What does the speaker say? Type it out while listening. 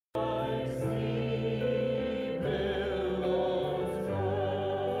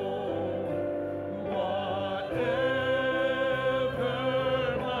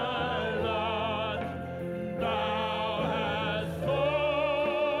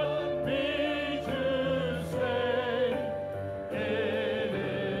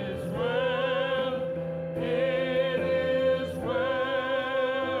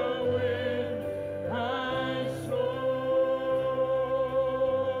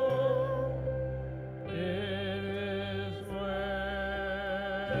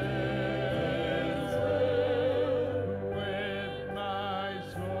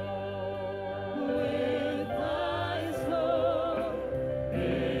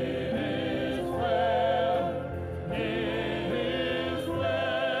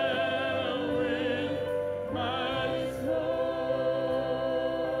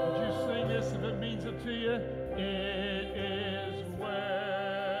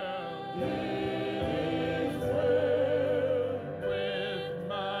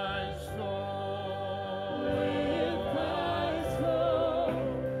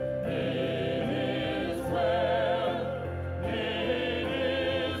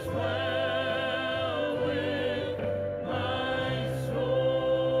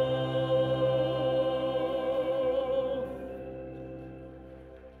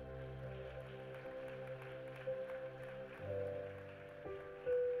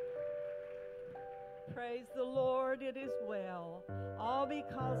Praise the Lord, it is well. All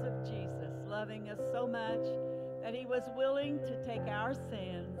because of Jesus loving us so much that he was willing to take our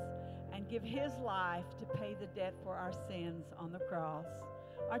sins and give his life to pay the debt for our sins on the cross.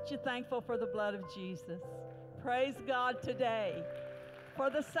 Aren't you thankful for the blood of Jesus? Praise God today for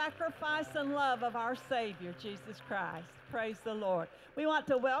the sacrifice and love of our Savior, Jesus Christ. Praise the Lord. We want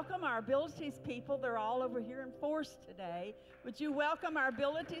to welcome our Abilities people. They're all over here in force today. Would you welcome our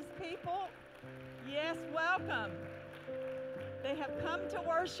Abilities people? Yes, welcome. They have come to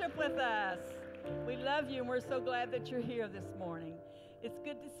worship with us. We love you, and we're so glad that you're here this morning. It's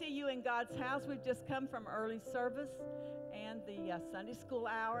good to see you in God's house. We've just come from early service and the Sunday school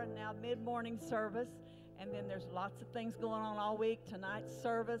hour, and now mid-morning service. And then there's lots of things going on all week. Tonight's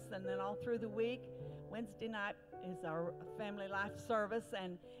service, and then all through the week. Wednesday night is our family life service.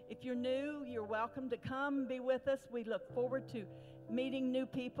 And if you're new, you're welcome to come and be with us. We look forward to meeting new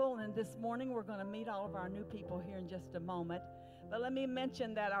people. And this morning, we're going to meet all of our new people here in just a moment. But let me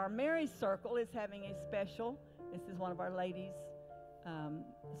mention that our Mary Circle is having a special. This is one of our ladies'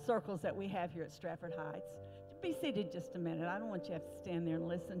 circles that we have here at Stratford Heights. Be seated just a minute. I don't want you to have to stand there and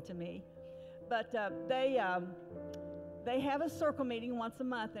listen to me. But they have a circle meeting once a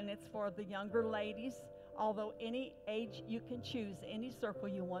month, and it's for the younger ladies. Although any age you can choose, any circle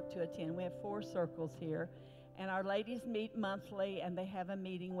you want to attend. We have 4 circles here, and our ladies meet monthly, and they have a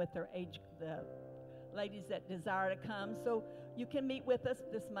meeting with the ladies that desire to come. So you can meet with us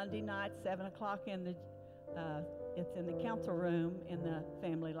this Monday night, 7 o'clock it's in the council room in the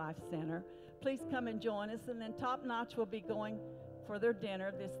Family Life Center. Please come and join us. And then Top Notch will be going for their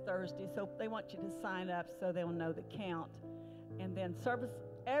dinner this Thursday, so they want you to sign up so they'll know the count. And then service,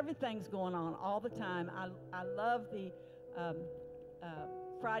 everything's going on all the time. I love the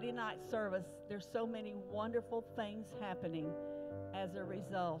Friday night service. There's so many wonderful things happening as a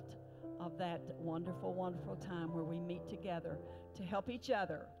result of that wonderful, wonderful time where we meet together to help each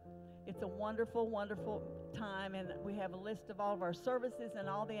other. It's a wonderful, wonderful time, and we have a list of all of our services and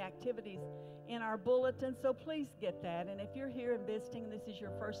all the activities in our bulletin, so please get that. And if you're here and visiting, this is your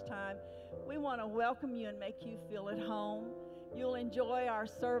first time, we want to welcome you and make you feel at home. You'll enjoy our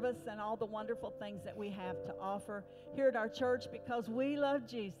service and all the wonderful things that we have to offer here at our church because we love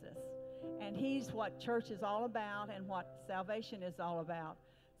Jesus, and he's what church is all about and what salvation is all about.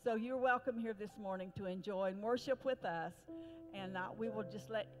 So you're welcome here this morning to enjoy and worship with us. And we will just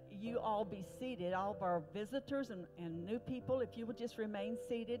let you all be seated, all of our visitors and new people. If you will just remain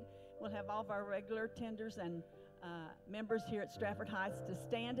seated, we'll have all of our regular attenders and members here at Stratford Heights to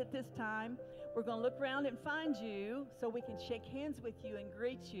stand at this time. We're going to look around and find you so we can shake hands with you and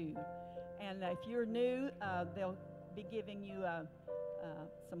greet you. And if you're new, they'll be giving you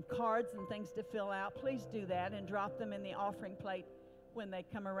some cards and things to fill out. Please do that and drop them in the offering plate when they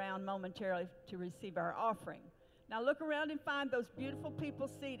come around momentarily to receive our offering. Now look around and find those beautiful people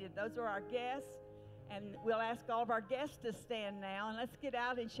seated. Those are our guests, and we'll ask all of our guests to stand now, and let's get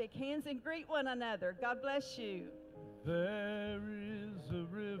out and shake hands and greet one another. God bless you. There is a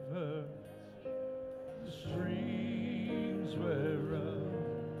river, the streams whereof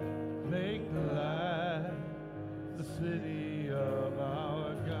make glad the city of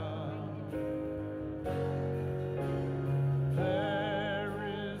our God. There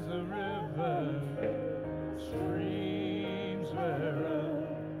is a river, streams whereof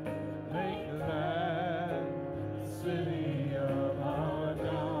make glad the city of our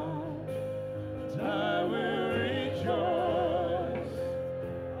God. And I will rejoice,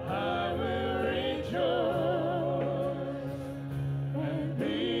 I will rejoice and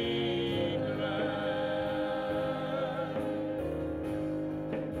be glad.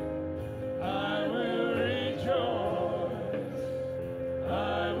 I will rejoice,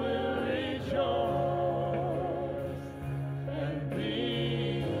 I will rejoice.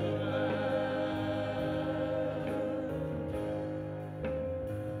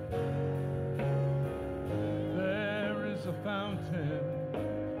 Fountain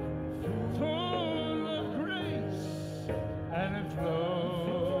full of grace, and it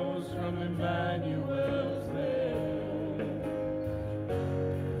flows from Emmanuel's name.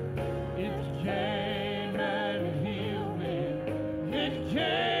 It came and healed me, it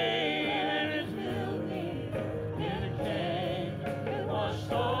came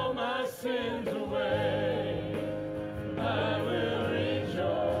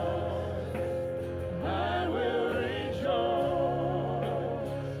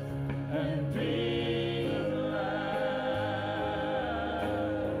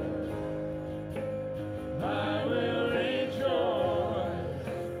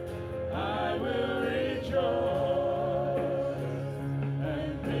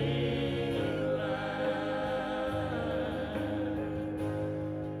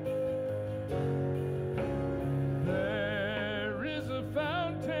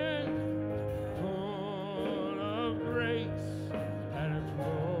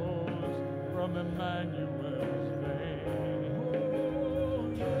from Emmanuel's vein.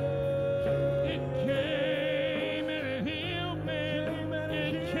 It came and it healed me.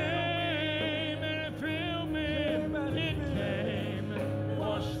 It came and it filled me. It came and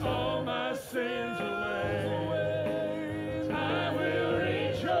washed all my sins away. I will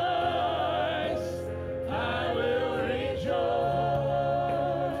rejoice. I will rejoice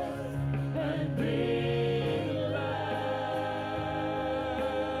and be glad.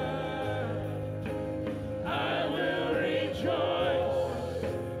 I will rejoice.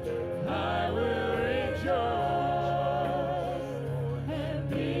 I will rejoice and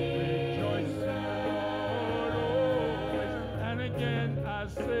be glad. And again I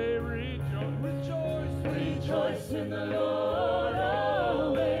say rejoice. Rejoice in the Lord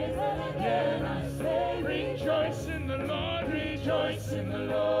always. And again I say rejoice in the Lord. Rejoice in the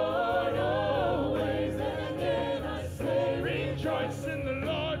Lord always. And again I say rejoice in the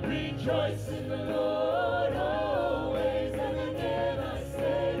Lord. Rejoice in the Lord always. And again I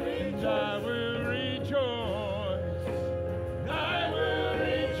say rejoice. I will rejoice. I will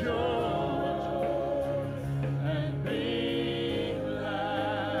rejoice and be glad.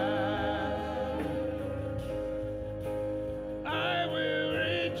 I will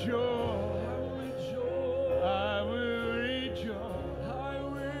rejoice. I will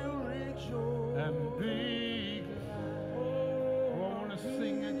rejoice and be glad. Oh, I want to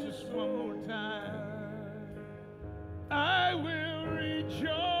sing it just one more time. I will rejoice.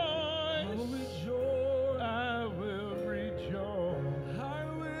 I will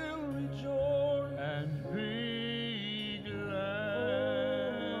rejoice and be glad.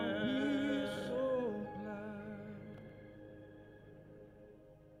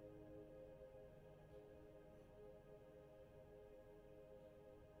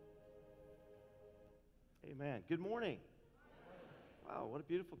 Amen. Good morning. Wow, what a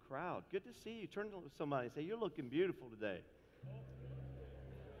beautiful crowd. Good to see you. Turn to somebody and say, you're looking beautiful today.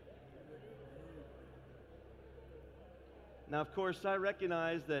 Now, of course, I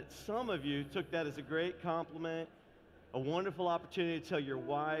recognize that some of you took that as a great compliment, a wonderful opportunity to tell your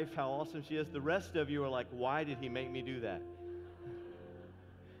wife how awesome she is. The rest of you are like, why did he make me do that?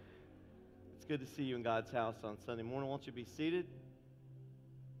 It's good to see you in God's house on Sunday morning. Won't you be seated?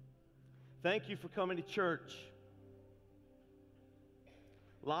 Thank you for coming to church.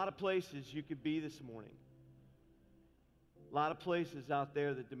 A lot of places you could be this morning. A lot of places out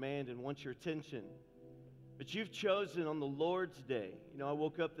there that demand and want your attention. But you've chosen on the Lord's day. You know, I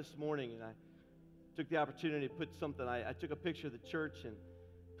woke up this morning and I took the opportunity to put something. I took a picture of the church and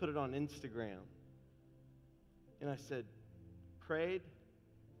put it on Instagram. And I said, prayed,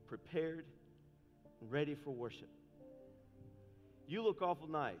 prepared, and ready for worship. You look awful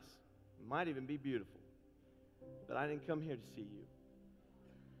nice. You might even be beautiful. But I didn't come here to see you.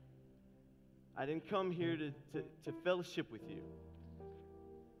 I didn't come here to fellowship with you.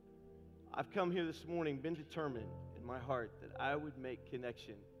 I've come here this morning, been determined in my heart that I would make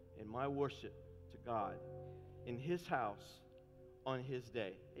connection in my worship to God in His house on His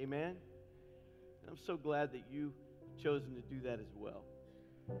day. Amen? And I'm so glad that you've chosen to do that as well.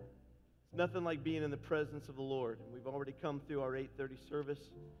 It's nothing like being in the presence of the Lord. And we've already come through our 8:30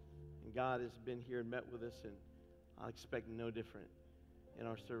 service, and God has been here and met with us, and I expect no different in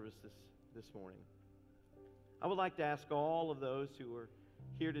our service this morning. I would like to ask all of those who are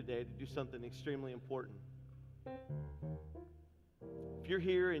here today to do something extremely important. If you're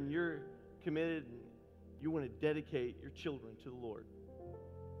here and you're committed and you want to dedicate your children to the Lord,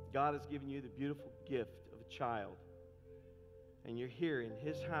 God has given you the beautiful gift of a child, and you're here in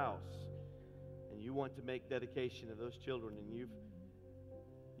His house, and you want to make dedication of those children, and you've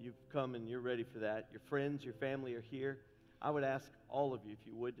come and you're ready for that. Your friends, your family are here. I would ask all of you, if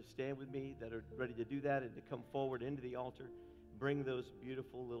you would, to stand with me that are ready to do that and to come forward into the altar. Bring those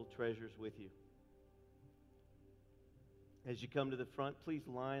beautiful little treasures with you. As you come to the front, please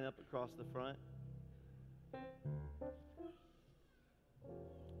line up across the front.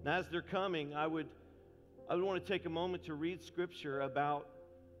 Now, as they're coming, I would want to take a moment to read Scripture about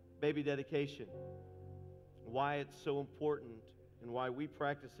baby dedication, why it's so important, and why we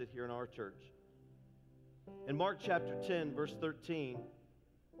practice it here in our church. In Mark chapter 10, verse 13,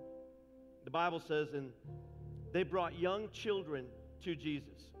 the Bible says, and they brought young children to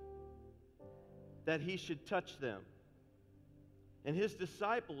Jesus, that He should touch them. And His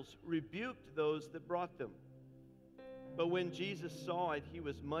disciples rebuked those that brought them. But when Jesus saw it, He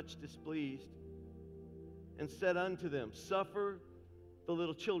was much displeased, and said unto them, suffer the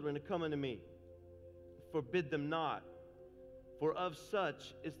little children to come unto me. Forbid them not, for of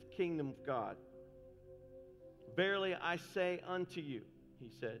such is the kingdom of God. Verily I say unto you, He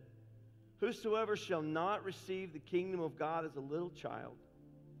said, Whosoever shall not receive the kingdom of God as a little child,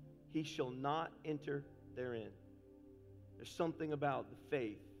 he shall not enter therein. There's something about the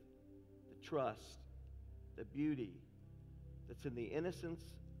faith, the trust, the beauty that's in the innocence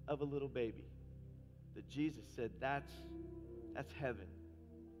of a little baby that Jesus said that's heaven.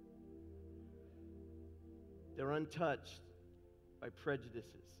 They're untouched by prejudices.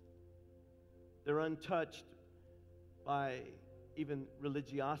 They're untouched by even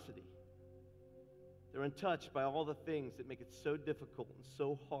religiosity. They're untouched by all the things that make it so difficult and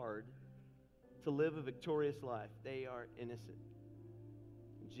so hard to live a victorious life. They are innocent.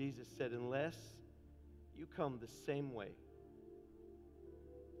 And Jesus said, unless you come the same way,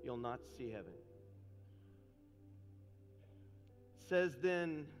 you'll not see heaven. It says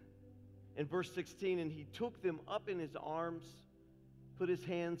then in verse 16, and he took them up in his arms, put his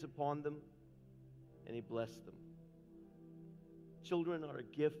hands upon them, and he blessed them. Children are a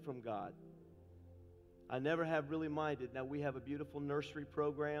gift from God. I never have really minded. Now, we have a beautiful nursery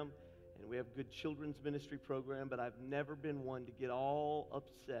program, and we have a good children's ministry program, but I've never been one to get all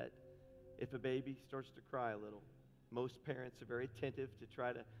upset if a baby starts to cry a little. Most parents are very attentive to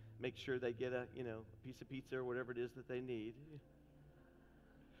try to make sure they get a piece of pizza or whatever it is that they need.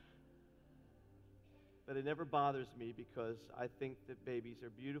 But it never bothers me because I think that babies are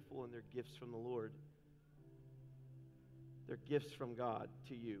beautiful and they're gifts from the Lord. They're gifts from God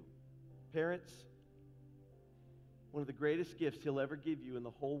to you. Parents, one of the greatest gifts He'll ever give you in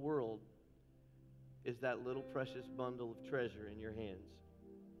the whole world is that little precious bundle of treasure in your hands.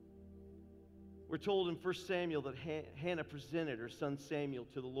 We're told in 1 Samuel that Hannah presented her son Samuel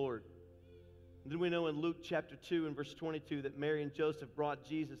to the Lord. And then we know in Luke chapter 2 and verse 22 that Mary and Joseph brought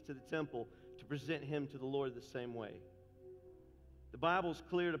Jesus to the temple to present him to the Lord the same way. The Bible's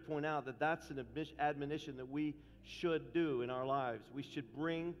clear to point out that that's an admonition that we should do in our lives. We should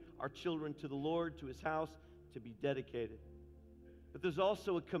bring our children to the Lord, to His house, to be dedicated. But there's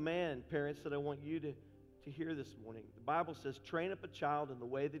also a command, parents, that I want you to hear this morning. The Bible says, train up a child in the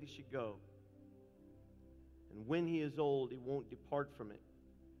way that he should go. And when he is old, he won't depart from it.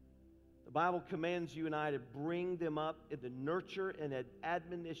 The Bible commands you and I to bring them up in the nurture and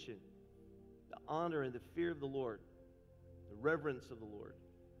admonition, the honor and the fear of the Lord, the reverence of the Lord.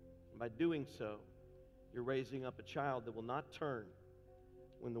 And by doing so, you're raising up a child that will not turn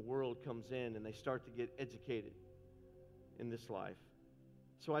when the world comes in and they start to get educated in this life.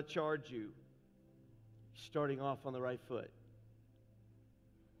 So I charge you, starting off on the right foot.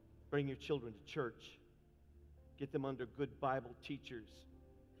 Bring your children to church. Get them under good Bible teachers.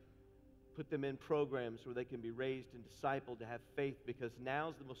 Put them in programs where they can be raised and discipled to have faith, because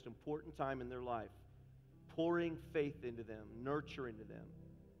now's the most important time in their life. Pouring faith into them, nurturing to them,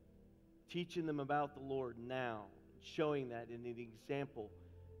 teaching them about the Lord now, showing that in an example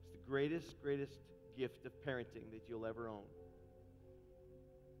is the greatest gift of parenting that you'll ever own.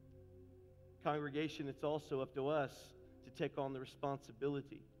 Congregation, it's also up to us to take on the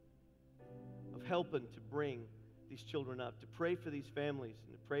responsibility of helping to bring these children up, to pray for these families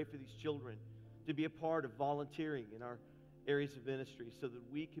and to pray for these children, to be a part of volunteering in our areas of ministry so that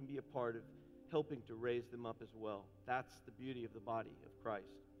we can be a part of helping to raise them up as well. That's the beauty of the body of Christ.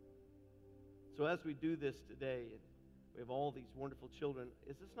 So as we do this today, and we have all these wonderful children,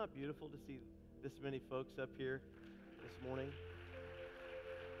 is this not beautiful to see this many folks up here this morning?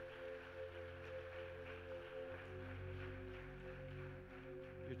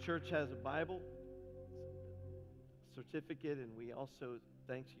 Your church has a Bible certificate, and we also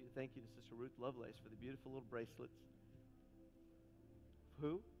thank you to Sister Ruth Lovelace for the beautiful little bracelets.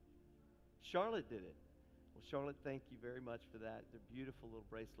 Who? Charlotte did it. Well, Charlotte, thank you very much for that. They're beautiful little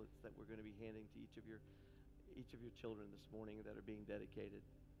bracelets that we're going to be handing to each of your children this morning that are being dedicated.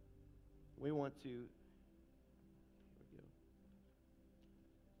 We want to. Here we go.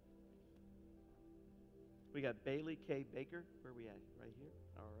 We got Bailey K. Baker. Where are we at? Right here.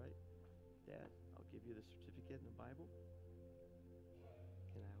 All right, Dad. I'll give you the certificate and the Bible.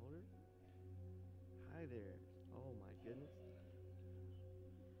 Can I hold her? Hi there. Oh, my goodness.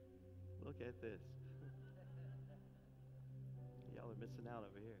 Look at this. Y'all are missing out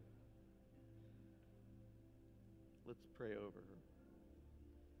over here. Let's pray over her.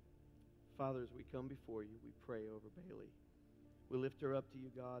 Father, as we come before you, we pray over Bailey. We lift her up to you,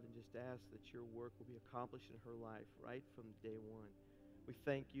 God, and just ask that your work will be accomplished in her life right from day one. We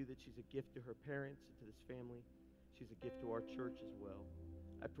thank you that she's a gift to her parents and to this family. She's a gift to our church as well.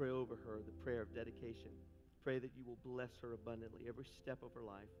 I pray over her the prayer of dedication. Pray that you will bless her abundantly every step of her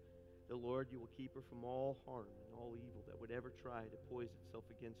life. The Lord, you will keep her from all harm and all evil that would ever try to poise itself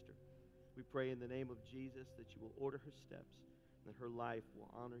against her. We pray in the name of Jesus that you will order her steps, and that her life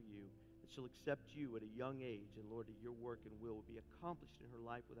will honor you, that she'll accept you at a young age, and Lord, that your work and will be accomplished in her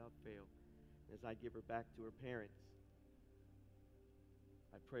life without fail. And as I give her back to her parents,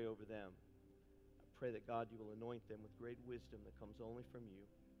 I pray over them. I pray that, God, you will anoint them with great wisdom that comes only from you.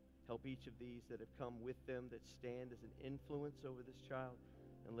 Help each of these that have come with them that stand as an influence over this child,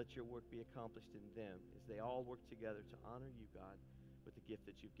 and let your work be accomplished in them as they all work together to honor you, God, with the gift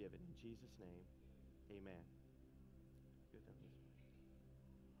that you've given. In Jesus' name, amen. Go down this way.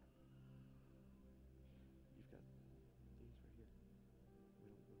 You've got these right here. We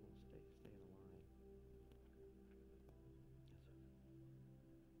won't stay in a line.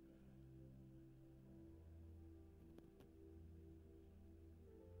 Yes, sir.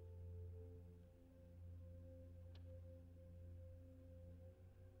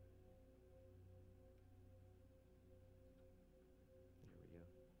 There we go.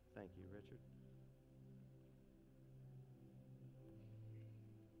 Thank you, Richard.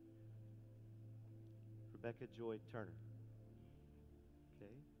 Rebecca Joy Turner.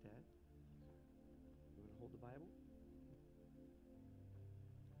 Okay, Dad. You want to hold the Bible?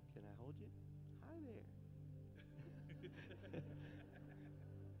 Can I hold you? Hi there.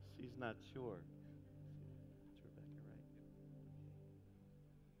 She's not sure. It's Rebecca, right?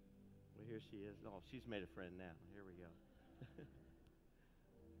 Well, here she is. Oh, she's made a friend now. Here we go.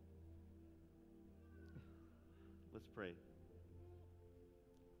 Let's pray.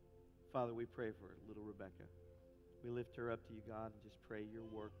 Father, we pray for little Rebecca. We lift her up to you, God, and just pray your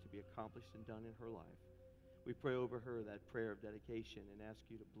work to be accomplished and done in her life. We pray over her that prayer of dedication and ask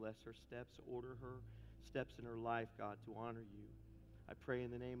you to bless her steps, order her steps in her life, God, to honor you. I pray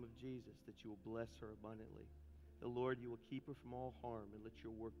in the name of Jesus that you will bless her abundantly. The Lord, you will keep her from all harm and let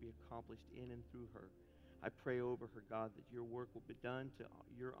your work be accomplished in and through her. I pray over her, God, that your work will be done to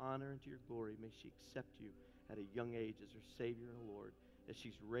your honor and to your glory. May she accept you at a young age as her Savior and Lord, as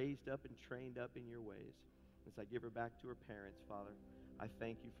she's raised up and trained up in your ways. As I give her back to her parents, Father, I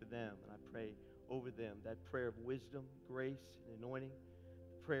thank you for them, and I pray over them that prayer of wisdom, grace, and anointing,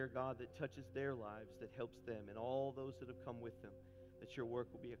 the prayer, God, that touches their lives, that helps them and all those that have come with them, that your work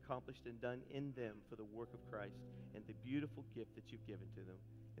will be accomplished and done in them for the work of Christ and the beautiful gift that you've given to them.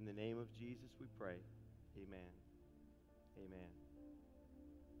 In the name of Jesus we pray. Amen. Amen.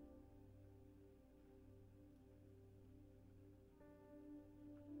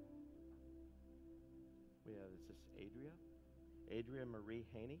 We have, is this Adria? Adria Marie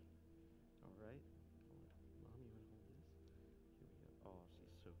Haney. All right. Mom, you want to hold this? Here we go. Oh,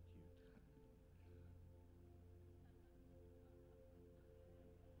 she's so cute.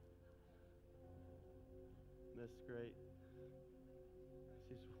 That's great.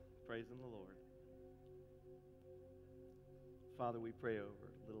 She's praising the Lord. Father, we pray over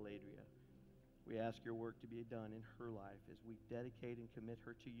little Adria. We ask your work to be done in her life as we dedicate and commit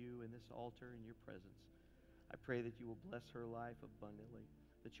her to you in this altar in your presence. I pray that you will bless her life abundantly,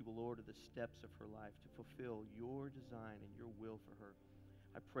 that you will order the steps of her life to fulfill your design and your will for her.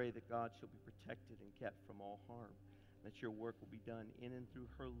 I pray that, God, she'll be protected and kept from all harm, that your work will be done in and through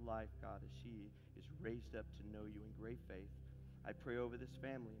her life, God, as she is raised up to know you in great faith. I pray over this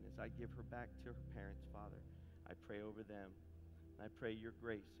family, and as I give her back to her parents, Father, I pray over them. I pray your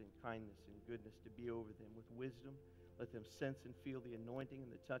grace and kindness and goodness to be over them with wisdom. Let them sense and feel the anointing and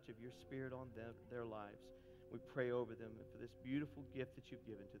the touch of your Spirit on them, their lives. We pray over them and for this beautiful gift that you've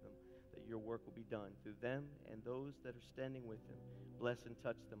given to them, that your work will be done through them and those that are standing with them. Bless and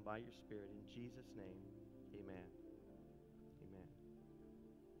touch them by your Spirit. In Jesus' name, amen. Amen.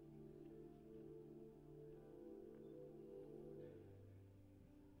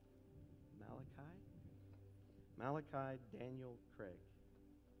 Malachi Daniel Craig.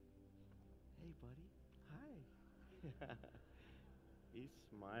 Hey, buddy. Hi. He's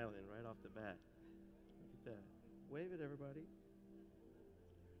smiling right off the bat. Look at that. Wave at everybody.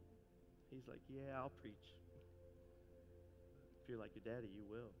 He's like, yeah, I'll preach. If you're like your daddy, you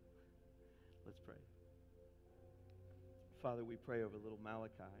will. Let's pray. Father, we pray over little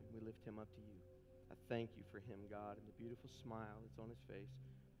Malachi. We lift him up to you. I thank you for him, God, and the beautiful smile that's on his face.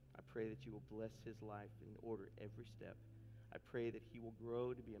 I pray that you will bless his life and order every step. I pray that he will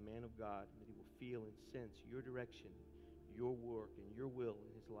grow to be a man of God, and that he will feel and sense your direction, your work, and your will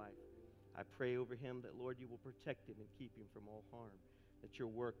in his life. I pray over him that, Lord, you will protect him and keep him from all harm, that your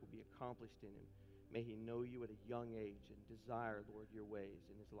work will be accomplished in him. May he know you at a young age and desire, Lord, your ways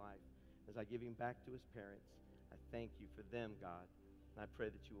in his life. As I give him back to his parents, I thank you for them, God. And I pray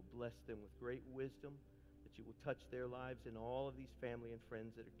that you will bless them with great wisdom, that you will touch their lives and all of these family and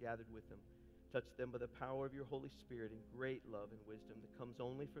friends that are gathered with them. Touch them by the power of your Holy Spirit and great love and wisdom that comes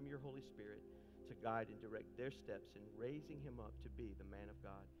only from your Holy Spirit to guide and direct their steps in raising him up to be the man of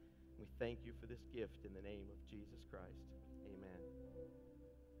God. We thank you for this gift in the name of Jesus Christ. Amen.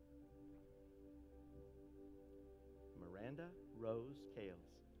 Miranda Rose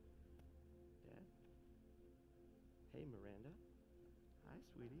Kales. Dad? Hey, Miranda. Hi,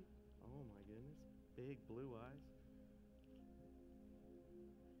 sweetie. Oh, my goodness. Big blue eyes.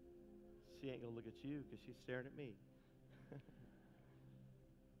 She ain't going to look at you because she's staring at me. Let's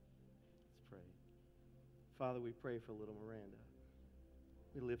pray. Father, we pray for little Miranda.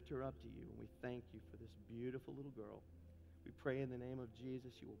 We lift her up to you, and we thank you for this beautiful little girl. We pray in the name of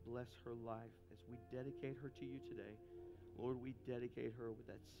Jesus you will bless her life as we dedicate her to you today. Lord, we dedicate her with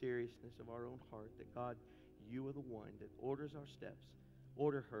that seriousness of our own heart that, God, you are the one that orders our steps.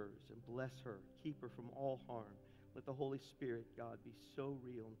 Order hers and bless her. Keep her from all harm. Let the Holy Spirit, God, be so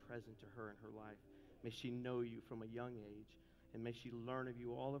real and present to her in her life. May she know you from a young age, and may she learn of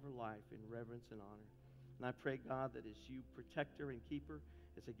you all of her life in reverence and honor. And I pray, God, that as you protect her and keep her,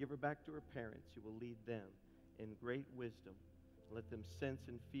 as I give her back to her parents, you will lead them in great wisdom. Let them sense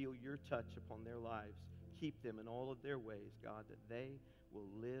and feel your touch upon their lives. Keep them in all of their ways, God, that they will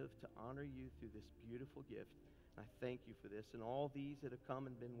live to honor you through this beautiful gift. And I thank you for this. And all these that have come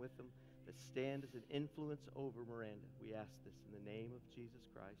and been with them, that stand as an influence over Miranda, we ask this in the name of Jesus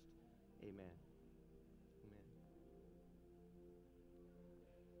Christ. Amen. Amen.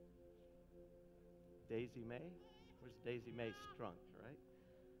 Daisy May? Where's Daisy May? Strunk, right?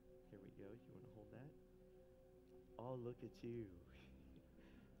 Here we go. You want to hold that? Oh, look at you.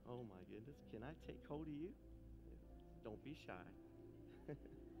 Oh, my goodness. Can I take hold of you? Don't be shy.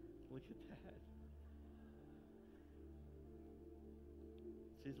 Look at that.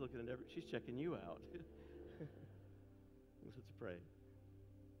 She's looking at she's checking you out. Let's pray.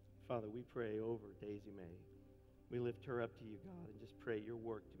 Father, we pray over Daisy May. We lift her up to you, God, and just pray your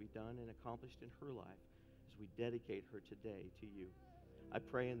work to be done and accomplished in her life as we dedicate her today to you. I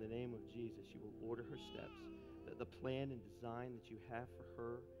pray in the name of Jesus you will order her steps, that the plan and design that you have for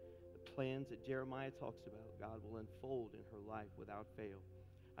her, the plans that Jeremiah talks about, God, will unfold in her life without fail.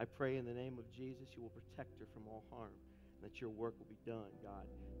 I pray in the name of Jesus you will protect her from all harm, and that your work will be done, God,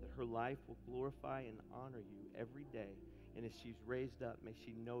 that her life will glorify and honor you every day. And as she's raised up, may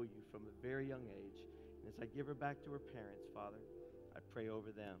she know you from a very young age. And as I give her back to her parents, Father, I pray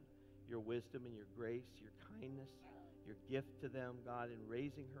over them, your wisdom and your grace, your kindness, your gift to them, God, in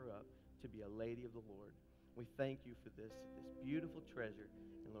raising her up to be a lady of the Lord. We thank you for this beautiful treasure.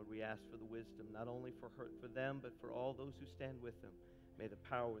 And Lord, we ask for the wisdom, not only for them, but for all those who stand with them. May the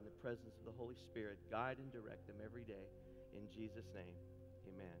power and the presence of the Holy Spirit guide and direct them every day. In Jesus' name,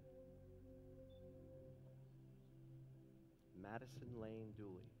 amen. Madison Lane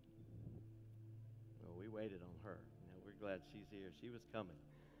Dooley. Well, we waited on her. Now we're glad she's here. She was coming.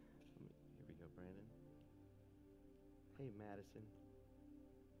 Here we go, Brandon. Hey, Madison.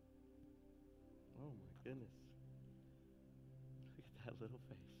 Oh, my goodness. Look at that little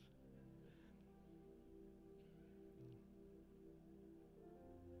face.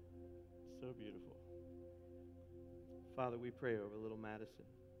 So beautiful. Father, we pray over little Madison.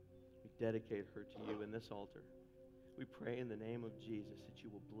 We dedicate her to you in this altar. We pray in the name of Jesus that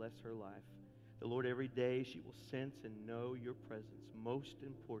you will bless her life. The Lord, every day she will sense and know your presence, most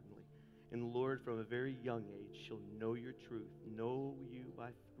importantly. And Lord, from a very young age, she'll know your truth, know you by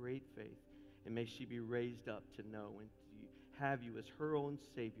great faith. And may she be raised up to know and to have you as her own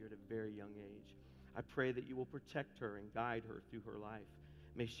Savior at a very young age. I pray that you will protect her and guide her through her life.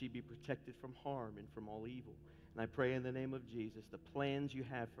 May she be protected from harm and from all evil. And I pray in the name of Jesus, the plans you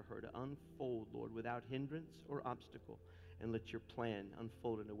have for her to unfold, Lord, without hindrance or obstacle. And let your plan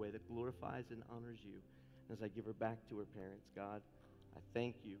unfold in a way that glorifies and honors you. As I give her back to her parents, God, I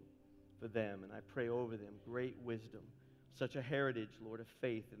thank you for them. And I pray over them great wisdom, such a heritage, Lord, of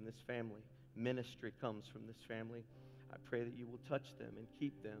faith in this family. Ministry comes from this family. I pray that you will touch them and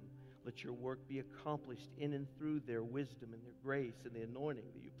keep them. Let your work be accomplished in and through their wisdom and their grace and the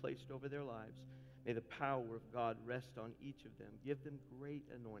anointing that you placed over their lives. May the power of God rest on each of them. Give them great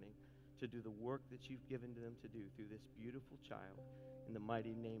anointing to do the work that you've given to them to do through this beautiful child. In the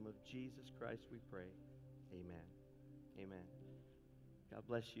mighty name of Jesus Christ we pray. Amen. Amen. God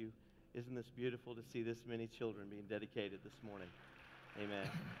bless you. Isn't this beautiful to see this many children being dedicated this morning? Amen.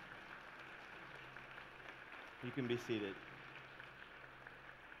 You can be seated.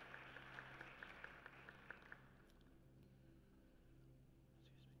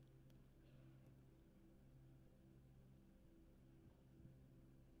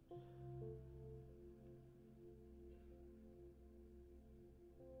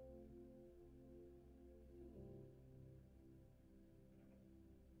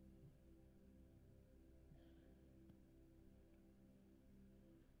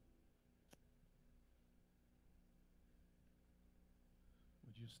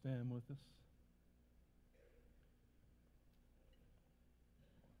 stand with us?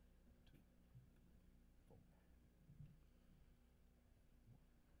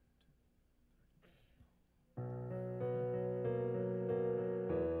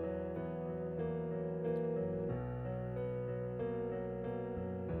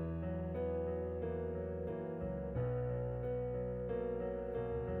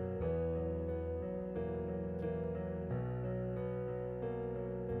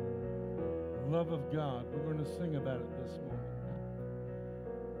 Love of God. We're going to sing about it this morning.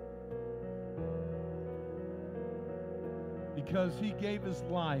 Because He gave His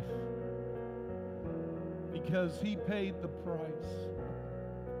life. Because He paid the price.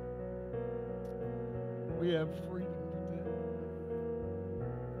 We have freedom today.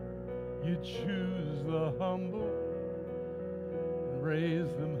 You choose the humble and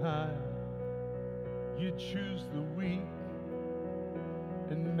raise them high. You choose the weak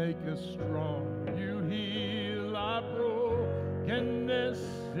and make us strong. You heal our brokenness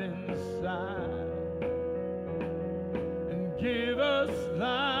inside and give us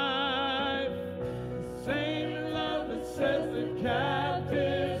life. The same love that sets the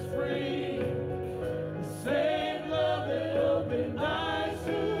captives free, the same love that opened eyes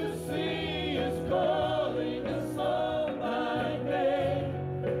to see is calling us all by name.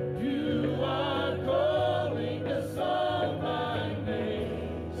 You are calling us all by name.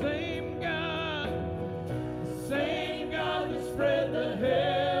 Same God that spread the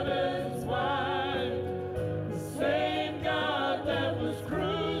heavens wide, the same God that was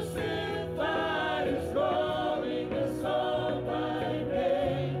crucified is calling us all by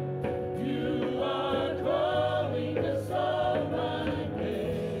name. You are calling us all by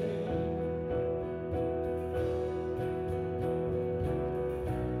name.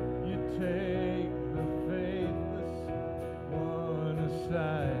 You take the faithless one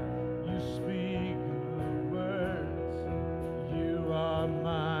aside. You speak the words, you are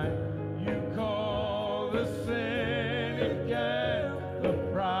mine. You call the cynic and the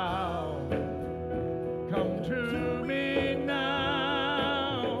proud. Come to me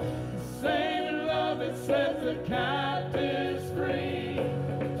now. The same love that sets the captives free,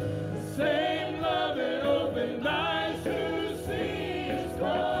 the same love that opened eyes to see is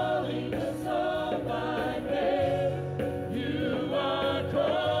calling us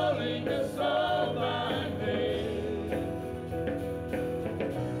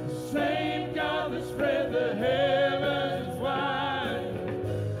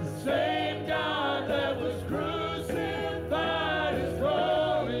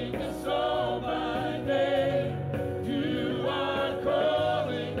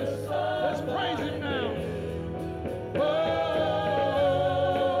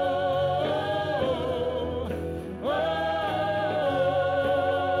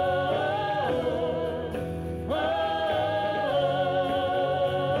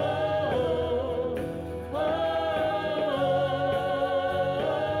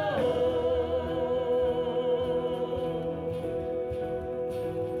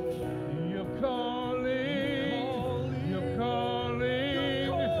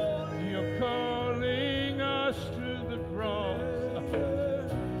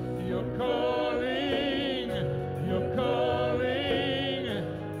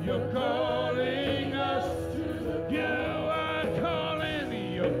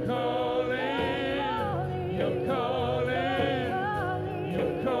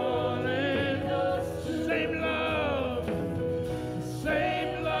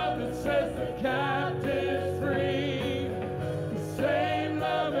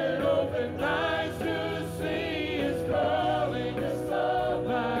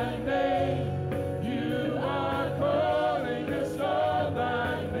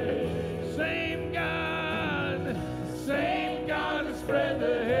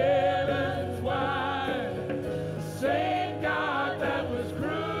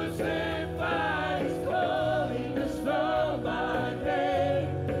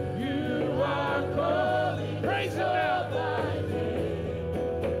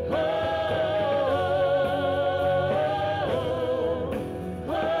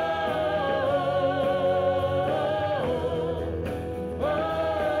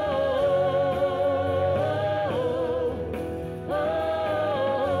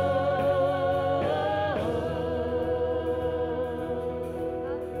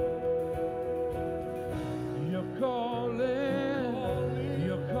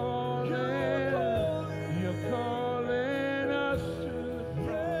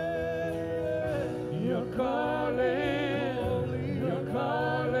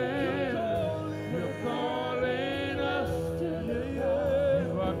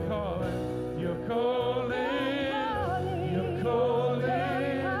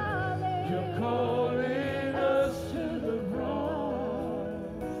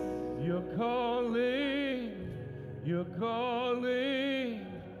You're calling, you're calling,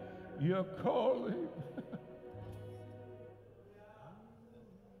 you're calling.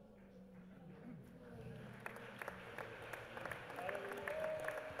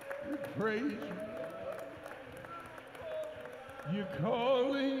 We praise you. You're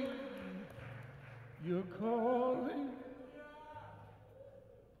calling, you're calling.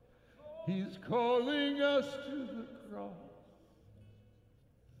 He's calling us to the cross.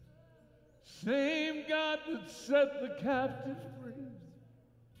 Same God that set the captive free.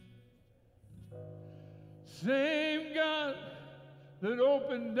 Same God that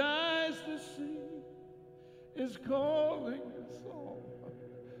opened eyes to see is calling us all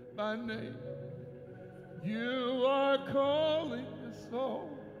by name. You are calling us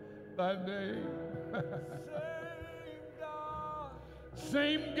all by name.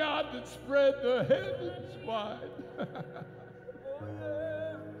 Same God that spread the heavens wide.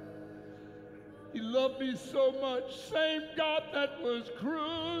 He loved me so much. Same God that was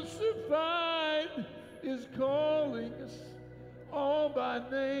crucified is calling us all by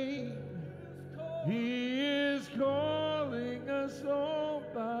name. He is calling us all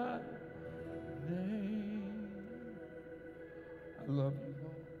by name. I love you,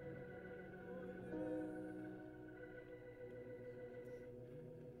 Lord.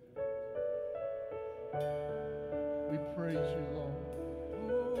 We praise you, Lord.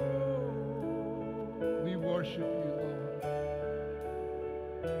 We worship you, Lord.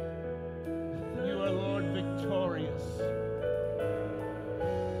 You are, Lord, victorious.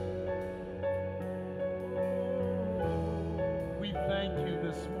 We thank you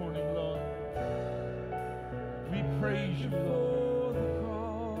this morning, Lord. We praise you, Lord.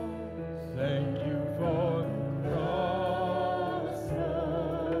 Thank you for the cross,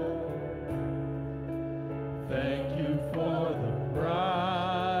 Lord. Thank you for the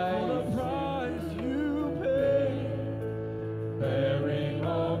price you paid, bearing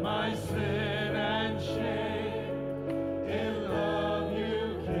all my sin and shame. In love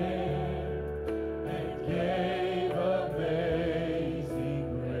you came and gave amazing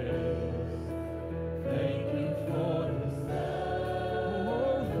grace. Thank you for the Son.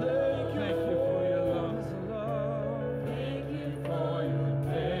 Oh, thank you for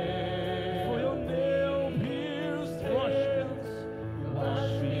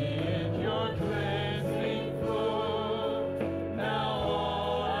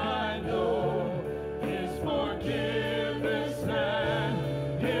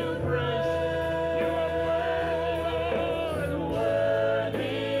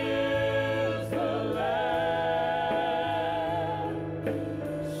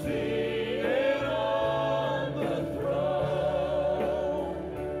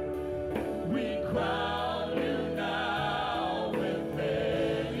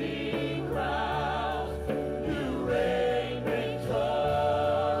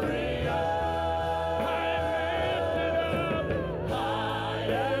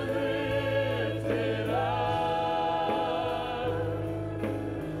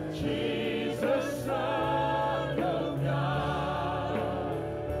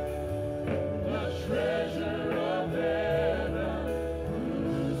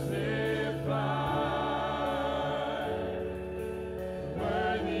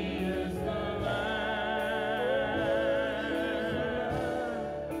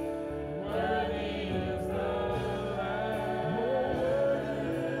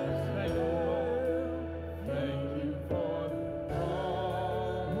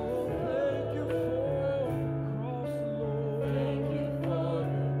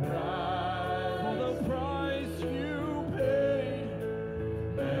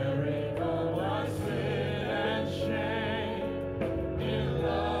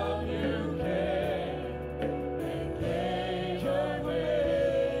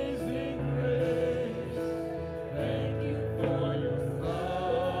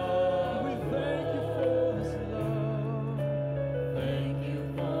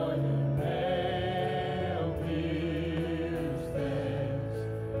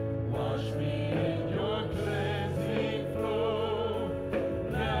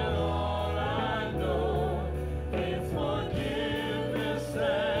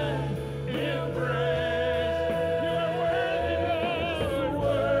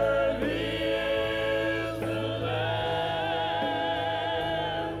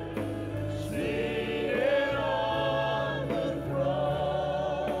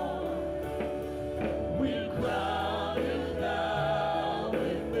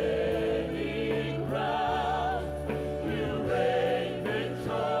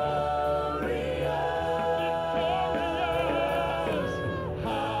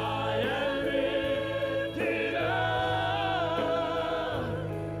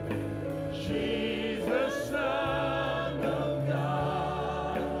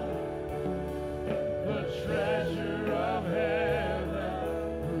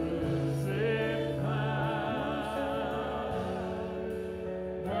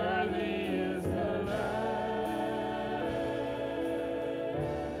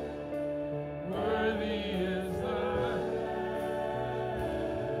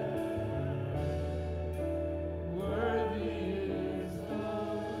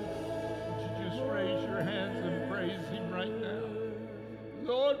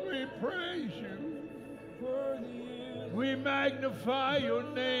magnify your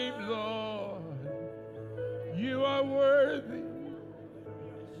name, Lord. You are worthy.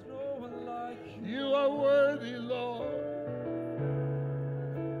 You are worthy, Lord.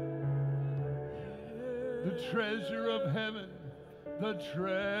 The treasure of heaven, the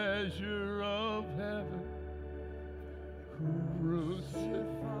treasure of heaven, crucified.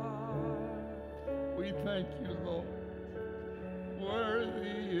 We thank you, Lord.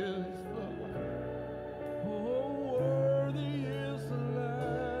 Worthy is the Lamb. Oh, worthy is the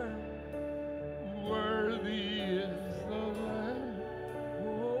Lamb. Worthy is the Lamb.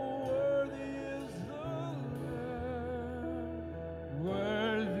 Oh, worthy is the Lamb.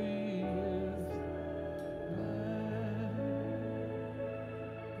 Worthy is the Lamb.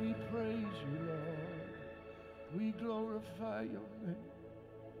 We praise you, Lord. We glorify your name.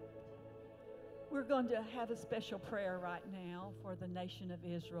 We're going to have a special prayer right now for the nation of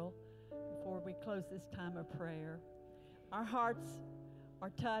Israel before we close this time of prayer. Our hearts are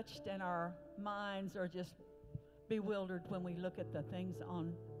touched and our minds are just bewildered when we look at the things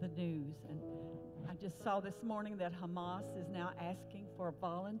on the news. And I just saw this morning that Hamas is now asking for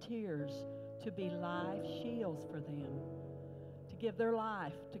volunteers to be live shields for them, to give their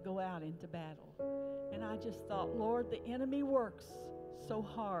life to go out into battle. And I just thought, Lord, the enemy works so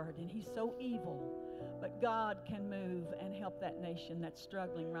hard and he's so evil, but God can move and help that nation that's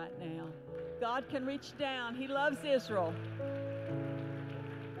struggling right now. God can reach down. He loves Israel.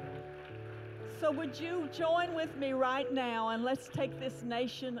 So would you join with me right now, and let's take this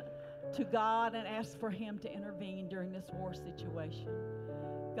nation to God and ask for him to intervene during this war situation.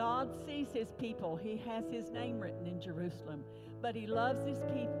 God sees his people. He has his name written in Jerusalem, but he loves his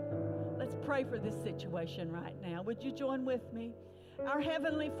people. Let's pray for this situation right now. Would you join with me? Our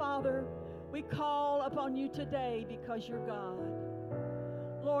Heavenly Father, we call upon you today because you're God.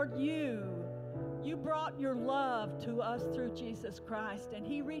 Lord, you brought your love to us through Jesus Christ, and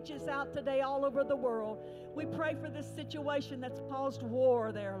he reaches out today all over the world. We pray for this situation that's caused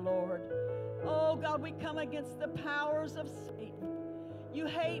war there, Lord. Oh, God, we come against the powers of Satan. You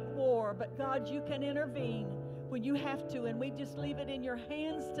hate war, but God, you can intervene when you have to, and we just leave it in your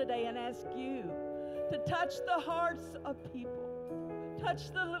hands today and ask you to touch the hearts of people.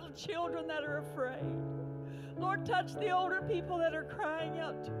 Touch the little children that are afraid. Lord, touch the older people that are crying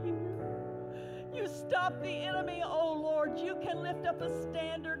out to you. You stop the enemy, oh Lord. You can lift up a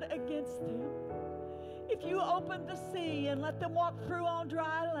standard against them. If you opened the sea and let them walk through on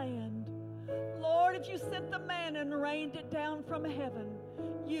dry land, Lord, if you sent the manna and rained it down from heaven,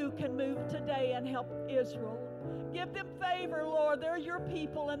 you can move today and help Israel. Give them favor, Lord. They're your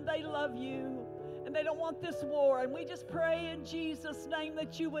people and they love you. And they don't want this war. And we just pray in Jesus' name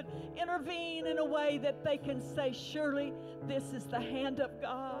that you would intervene in a way that they can say, surely this is the hand of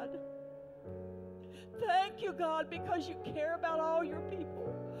God. Thank you, God, because you care about all your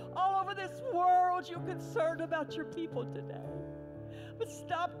people. All over this world, you're concerned about your people today. But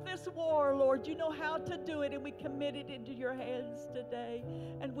stop this war, Lord. You know how to do it, and we commit it into your hands today.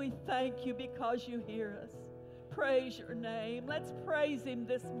 And we thank you because you hear us. Praise your name. Let's praise him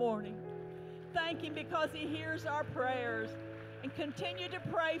this morning. Thank him because he hears our prayers. And continue to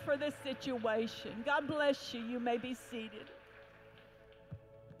pray for this situation. God bless you. You may be seated.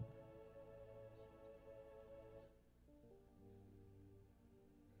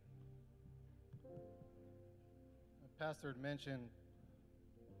 Pastor had mentioned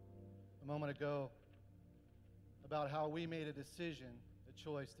a moment ago about how we made a decision, a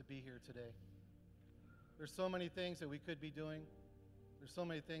choice to be here today. There's so many things that we could be doing. There's so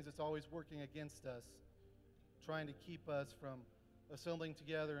many things that's always working against us, trying to keep us from assembling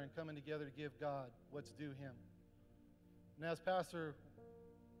together and coming together to give God what's due him. And as Pastor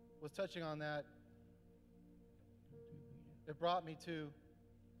was touching on that, it brought me to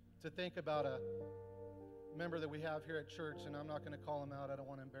think about a member that we have here at church, and I'm not going to call him out. I don't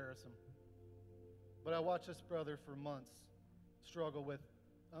want to embarrass him. But I watched this brother for months struggle with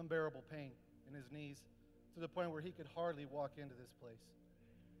unbearable pain in his knees to the point where he could hardly walk into this place.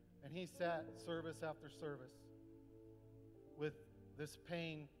 And he sat service after service with this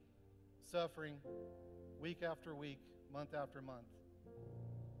pain, suffering, week after week, month after month.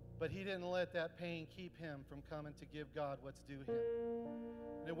 But he didn't let that pain keep him from coming to give God what's due him.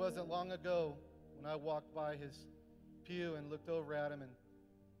 And it wasn't long ago when I walked by his pew and looked over at him and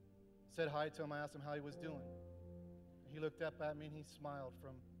said hi to him. I asked him how he was doing. He looked up at me and he smiled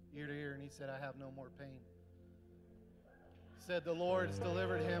from ear to ear and he said, "I have no more pain." He said the Lord has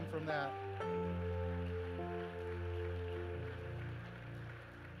delivered him from that.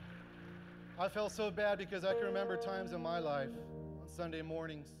 I felt so bad because I can remember times in my life on Sunday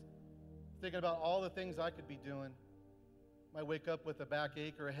mornings thinking about all the things I could be doing, Might wake up with a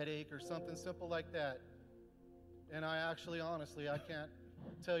backache or a headache or something simple like that. And I actually, honestly, I can't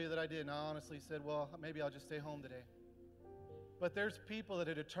tell you that I did. And I honestly said, well, maybe I'll just stay home today. But there's people that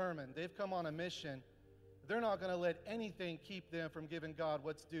are determined. They've come on a mission. They're not going to let anything keep them from giving God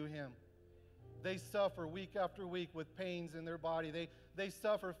what's due Him. They suffer week after week with pains in their body. They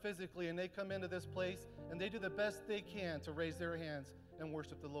suffer physically, and they come into this place, and they do the best they can to raise their hands and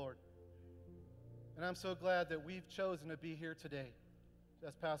worship the Lord. And I'm so glad that we've chosen to be here today,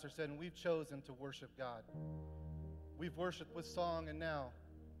 as Pastor said, and we've chosen to worship God. We've worshiped with song, and now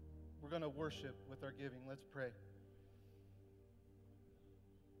we're going to worship with our giving. Let's pray.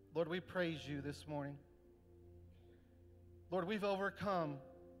 Lord, we praise you this morning. Lord, we've overcome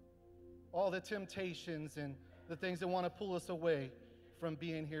all the temptations and the things that want to pull us away from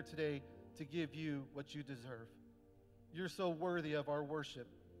being here today to give you what you deserve. You're so worthy of our worship.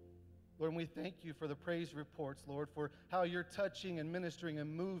 Lord, and we thank you for the praise reports, Lord, for how you're touching and ministering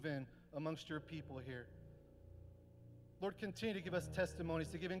and moving amongst your people here. Lord, continue to give us testimonies,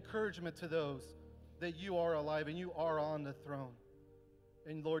 to give encouragement to those that you are alive and you are on the throne.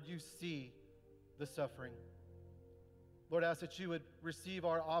 And Lord, you see the suffering. Lord, I ask that you would receive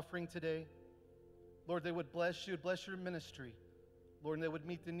our offering today. Lord, they would bless you, bless your ministry. Lord, and they would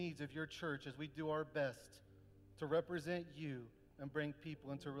meet the needs of your church as we do our best to represent you and bring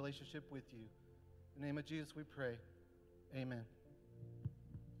people into a relationship with you. In the name of Jesus we pray. Amen.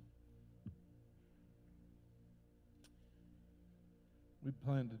 We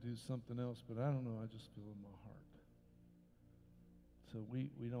plan to do something else, but I don't know, I just feel in my heart. So we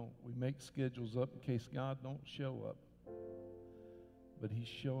make schedules up in case God don't show up. But he's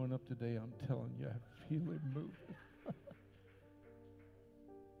showing up today, I'm telling you, I feel him moving.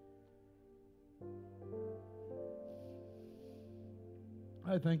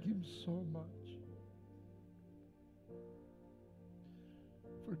 I thank him so much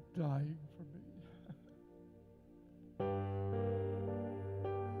for dying for me.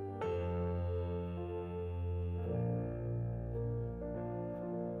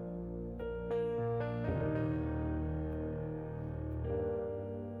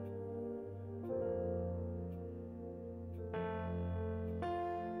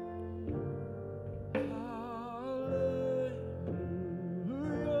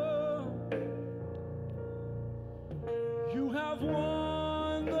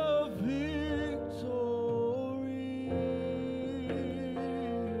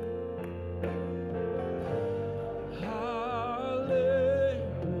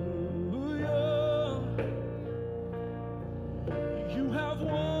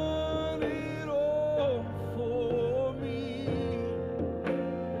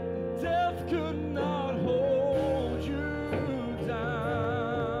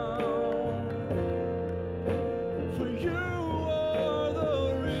 For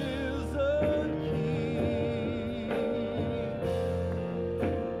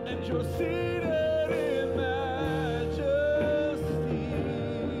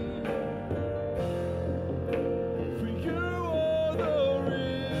you are the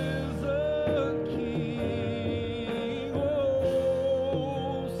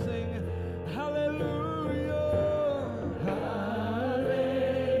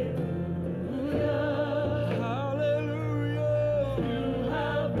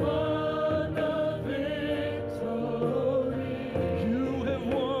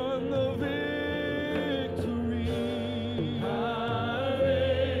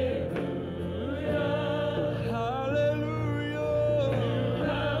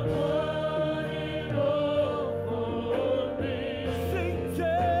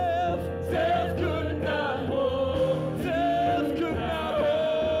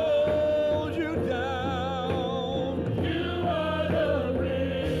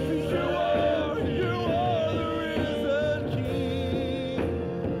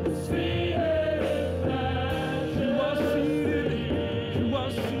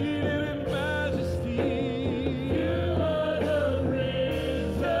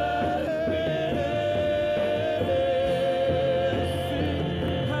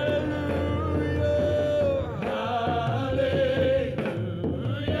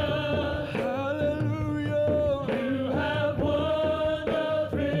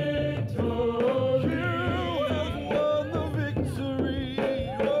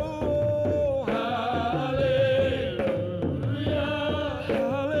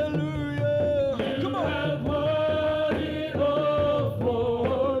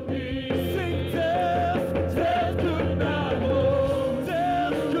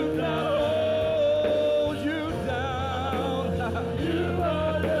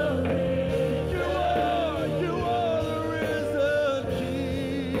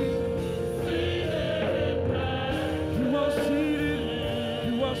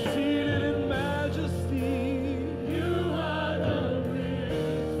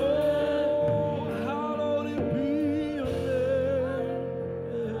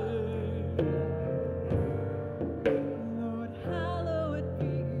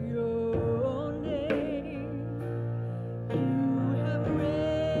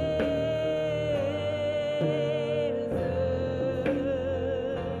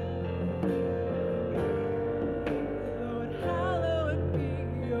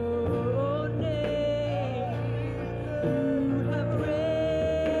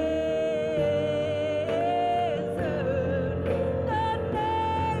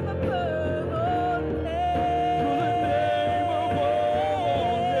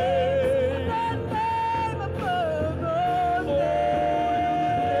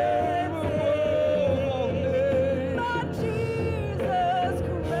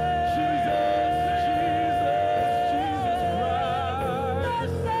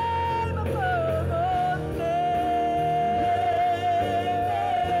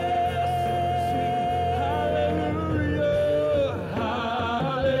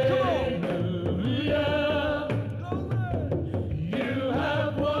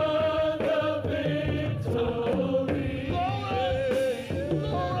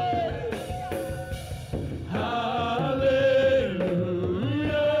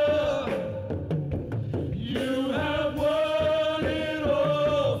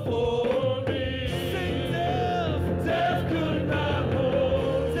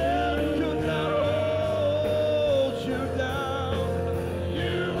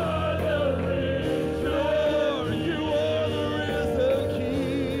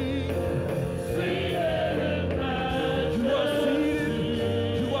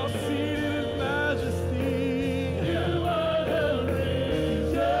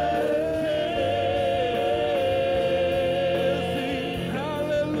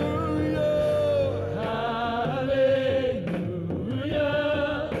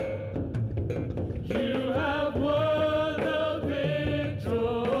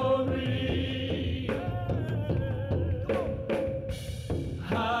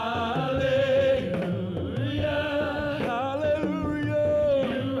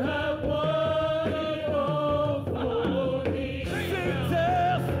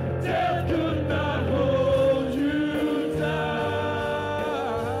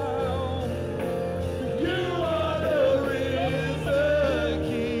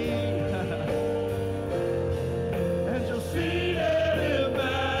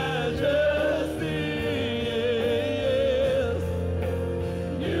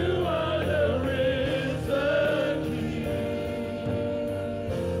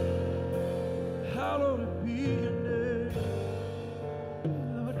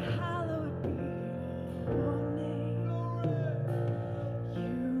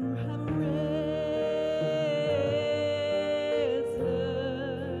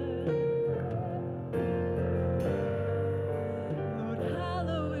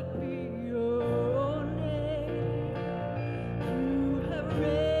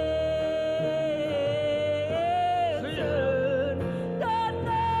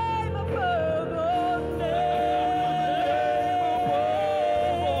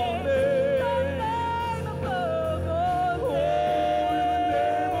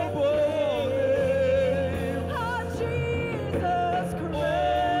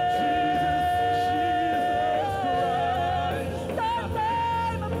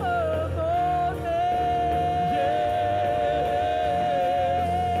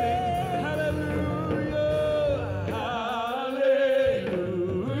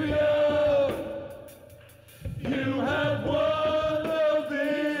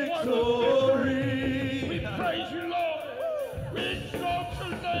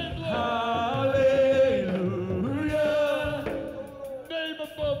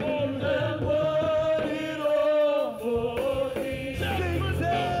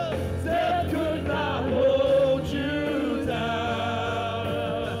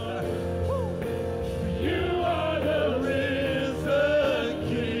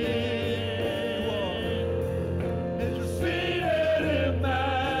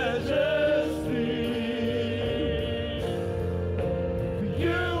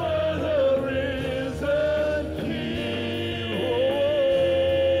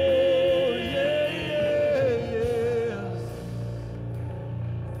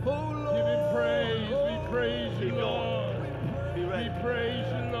praise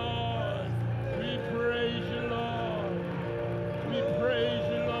you, Lord. We praise you, Lord. We praise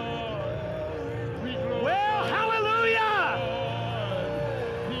you, Lord. We glorify Well, hallelujah!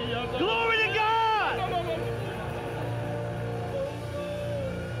 you, Lord. Glory to God!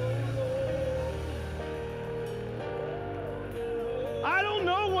 I don't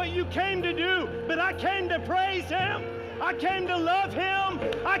know what you came to do, but I came to praise Him. I came to love Him.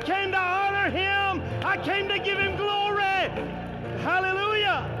 I came to honor Him. I came to give Him glory.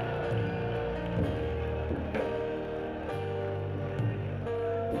 Hallelujah.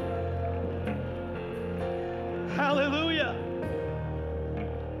 Hallelujah.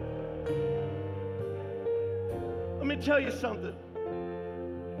 Let me tell you something.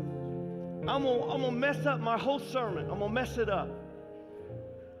 I'm gonna mess up my whole sermon. I'm gonna mess it up.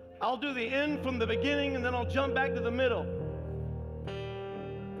 I'll do the end from the beginning and then I'll jump back to the middle.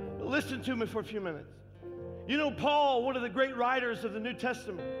 But listen to me for a few minutes. You know, Paul, one of the great writers of the New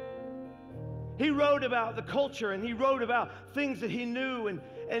Testament, he wrote about the culture and he wrote about things that he knew. And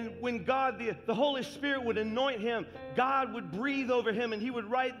when God, the Holy Spirit would anoint him, God would breathe over him and he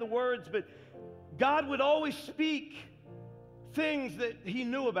would write the words. But God would always speak things that he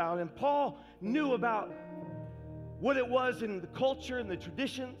knew about. And Paul knew about what it was in the culture and the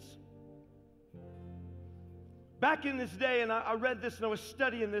traditions. Back in this day, and I read this and I was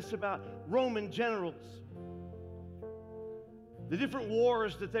studying this about Roman generals, the different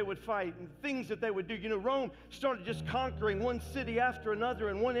wars that they would fight and things that they would do. You know, Rome started just conquering one city after another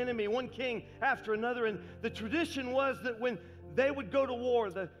and one enemy, one king after another. And the tradition was that when they would go to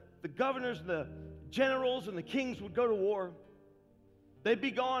war, the governors, the generals, and the kings would go to war. They'd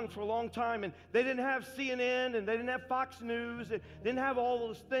be gone for a long time, and they didn't have CNN, and they didn't have Fox News, they didn't have all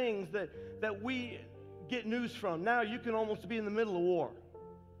those things that we get news from. Now you can almost be in the middle of war.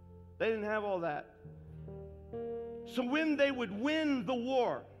 They didn't have all that. So when they would win the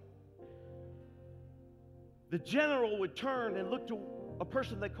war, the general would turn and look to a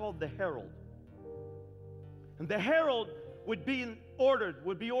person they called the herald. And the herald would be ordered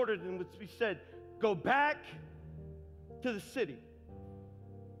and would be said, go back to the city.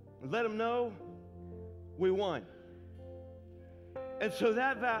 Let them know we won. And so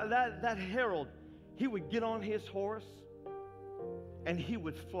that herald, he would get on his horse and he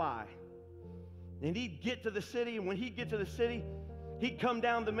would fly. And he'd get to the city, and when he'd get to the city, he'd come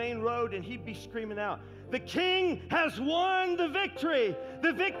down the main road and he'd be screaming out, the king has won the victory.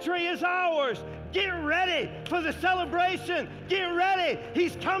 The victory is ours. Get ready for the celebration. Get ready.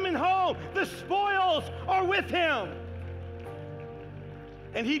 He's coming home. The spoils are with him.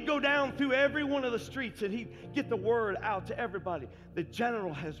 And he'd go down through every one of the streets and he'd get the word out to everybody. The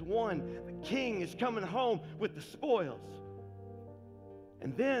general has won. The king is coming home with the spoils.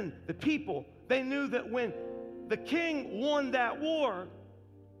 And then the people, they knew that when the king won that war,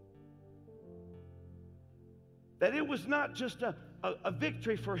 that it was not just a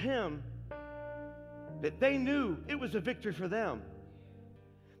victory for him, that they knew it was a victory for them.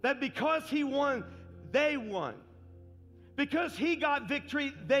 That because he won, they won. Because he got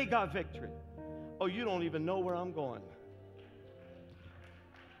victory, they got victory. Oh, you don't even know where I'm going.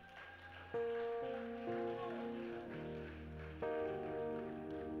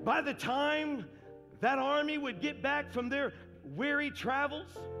 By the time that army would get back from their weary travels,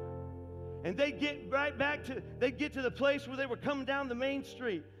 and they'd get to the place where they were coming down the main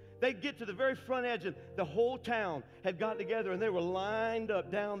street, they'd get to the very front edge, and the whole town had got together, and they were lined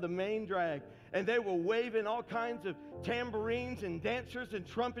up down the main drag, and they were waving all kinds of tambourines and dancers and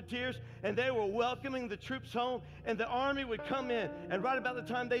trumpeters, and they were welcoming the troops home, and the army would come in, and right about the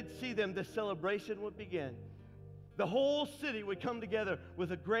time they'd see them, the celebration would begin. The whole city would come together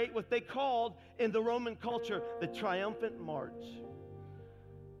with a great, what they called in the Roman culture, the triumphant march.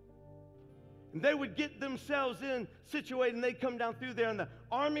 And they would get themselves situated, and they'd come down through there, and the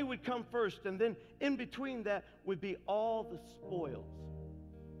army would come first, and then in between that would be all the spoils.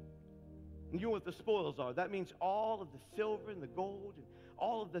 And you know what the spoils are? That means all of the silver and the gold and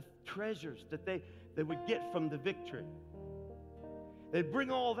all of the treasures that they would get from the victory. They'd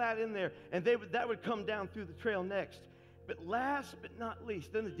bring all that in there, and that would come down through the trail next. But last but not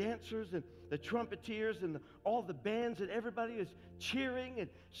least, then the dancers and the trumpeters and all the bands, and everybody is cheering and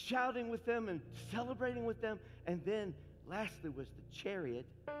shouting with them and celebrating with them. And then lastly was the chariot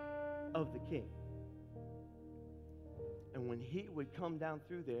of the king. And when he would come down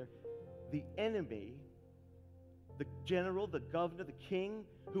through there, the enemy, the general, the governor, the king,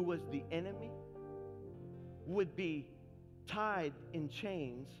 who was the enemy, would be tied in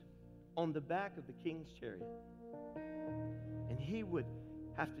chains on the back of the king's chariot. And he would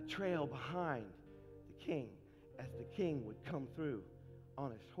have to trail behind the king as the king would come through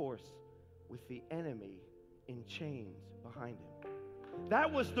on his horse with the enemy in chains behind him.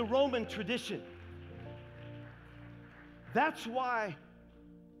 That was the Roman tradition. That's why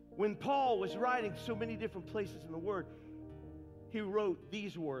when Paul was writing so many different places in the Word, he wrote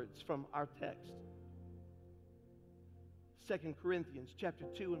these words from our text. 2 Corinthians chapter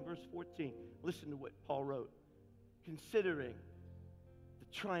 2 and verse 14. Listen to what Paul wrote. Considering the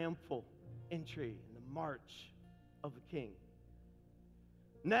triumphal entry and the march of the King.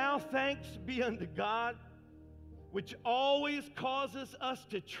 Now thanks be unto God, which always causes us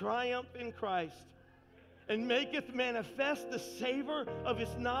to triumph in Christ, and maketh manifest the savor of his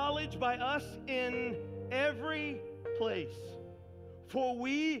knowledge by us in every place. For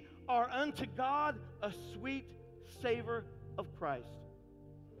we are unto God a sweet savor of Christ.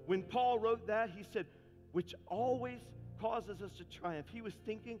 When Paul wrote that, he said, which always causes us to triumph. He was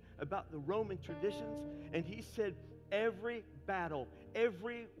thinking about the Roman traditions, and he said, every battle,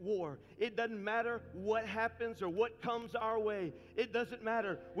 every war, it doesn't matter what happens or what comes our way. It doesn't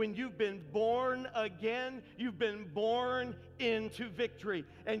matter. When you've been born again, you've been born into victory,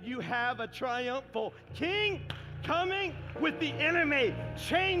 and you have a triumphal king coming with the enemy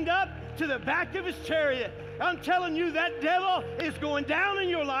chained up to the back of his chariot. I'm telling you, that devil is going down in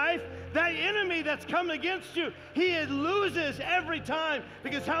your life. That enemy that's coming against you, he loses every time.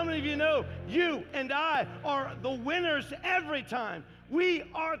 Because how many of you know you and I are the winners every time? We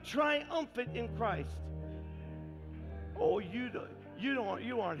are triumphant in Christ. Oh, you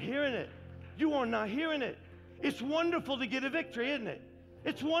aren't hearing it. You are not hearing it. It's wonderful to get a victory, isn't it?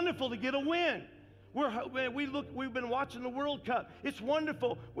 It's wonderful to get a win. We've been watching the World Cup. It's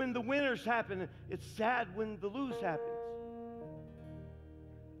wonderful when the winners happen. It's sad when the lose happens.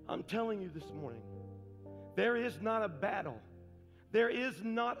 I'm telling you this morning, there is not a battle. There is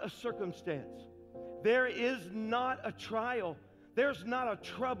not a circumstance. There is not a trial. There's not a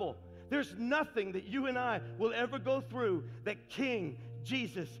trouble. There's nothing that you and I will ever go through that King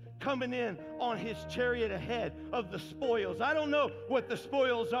Jesus coming in on his chariot ahead of the spoils. I don't know what the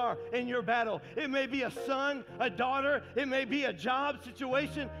spoils are in your battle. It may be a son, a daughter. It may be a job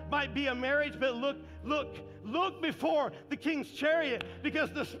situation. Might be a marriage. But look before the King's chariot,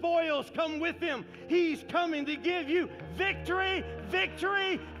 because the spoils come with him. He's coming to give you victory,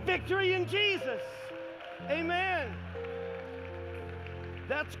 victory, victory in Jesus. Amen.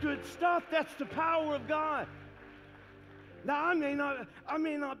 That's good stuff. That's the power of God. Now, I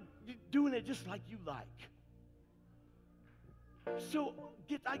may not be doing it just like you like.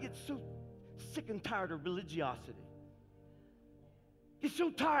 I get so sick and tired of religiosity. Get so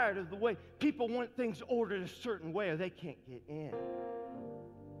tired of the way people want things ordered a certain way or they can't get in.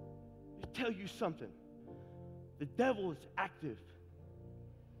 Let me tell you something. The devil is active.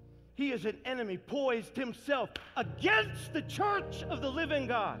 He is an enemy poised himself against the church of the living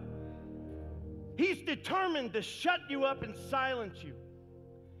God. He's determined to shut you up and silence you.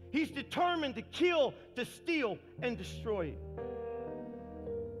 He's determined to kill, to steal, and destroy you.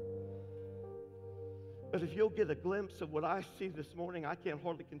 But if you'll get a glimpse of what I see this morning, I can't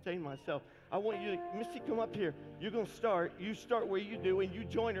hardly contain myself. I want you to, Missy, come up here. You're going to start. You start where you do, and you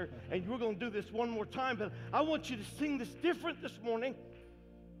join her, and we're going to do this one more time. But I want you to sing this different this morning.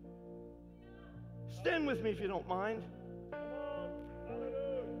 Stand with me if you don't mind.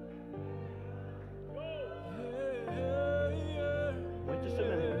 Wait just a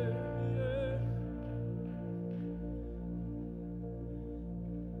minute.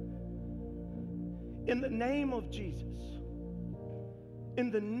 In the name of Jesus,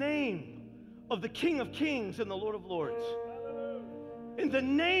 in the name of the King of Kings and the Lord of Lords, in the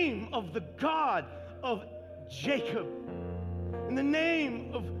name of the God of Jacob, in the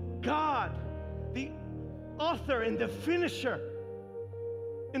name of God, the author and the finisher,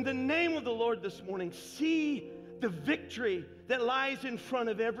 in the name of the Lord this morning, see the victory that lies in front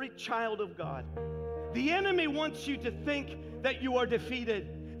of every child of God. The enemy wants you to think that you are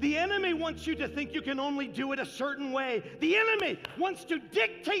defeated. The enemy wants you to think you can only do it a certain way. The enemy wants to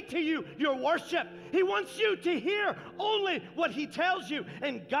dictate to you your worship. He wants you to hear only what he tells you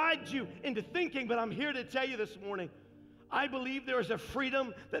and guides you into thinking. But I'm here to tell you this morning, I believe there is a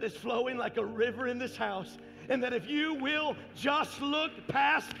freedom that is flowing like a river in this house. And that if you will just look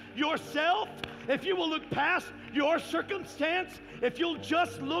past yourself, if you will look past your circumstance, if you'll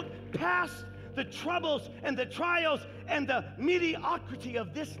just look past the troubles and the trials and the mediocrity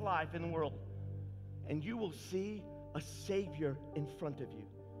of this life in the world, and you will see a Savior in front of you.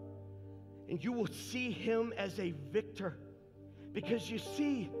 And you will see him as a victor. Because you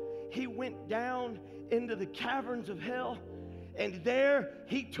see, he went down into the caverns of hell, and there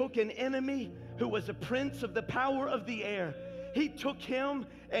he took an enemy who was a prince of the power of the air. He took him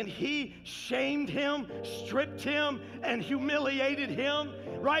and he shamed him, stripped him, and humiliated him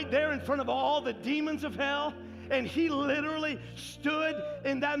right there in front of all the demons of hell. And he literally stood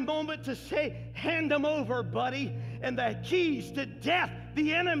in that moment to say, hand him over, buddy. And the keys to death,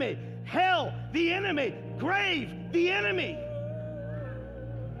 the enemy, hell, the enemy, grave, the enemy,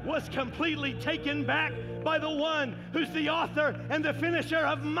 was completely taken back by the one who's the author and the finisher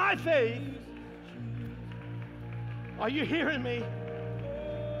of my faith. Are you hearing me?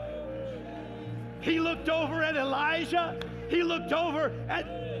 He looked over at Elijah. He looked over at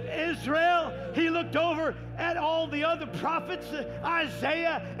Israel. He looked over at all the other prophets,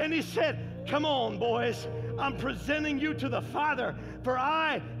 Isaiah, and he said, come on, boys. I'm presenting you to the Father, for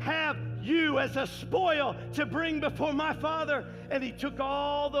I have you as a spoil to bring before my Father. And he took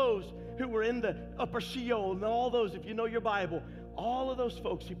all those who were in the upper Sheol, and all those, if you know your Bible, all of those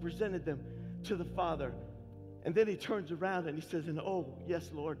folks, he presented them to the Father. And then he turns around and he says, and oh,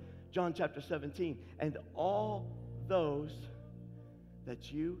 yes, Lord, John chapter 17, and all those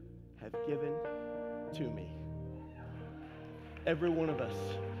that you have given to me. Every one of us.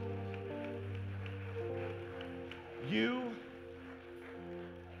 You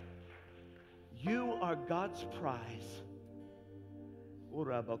are God's prize.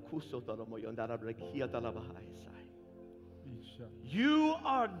 You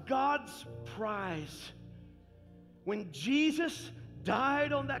are God's prize. When Jesus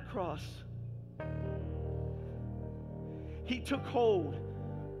died on that cross, he took hold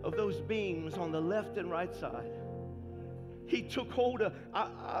of those beams on the left and right side. He took hold of,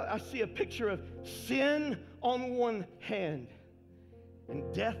 I see a picture of sin on one hand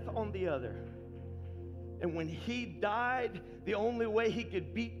and death on the other. And when he died, the only way he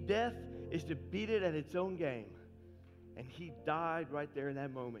could beat death is to beat it at its own game. And he died right there in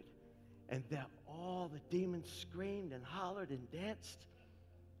that moment. And all the demons screamed and hollered and danced.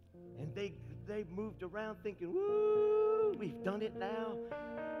 And they moved around thinking, woo, we've done it now.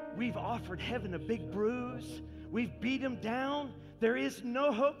 We've offered heaven a big bruise. We've beat them down. There is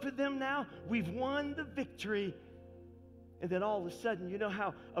no hope for them now. We've won the victory. And then all of a sudden, you know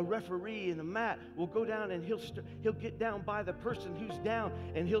how a referee in the mat will go down and he'll get down by the person who's down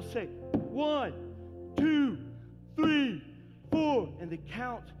and he'll say, 1, 2, 3, 4, and the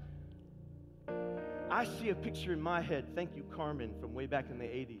count. I see a picture in my head. Thank you, Carmen, from way back in the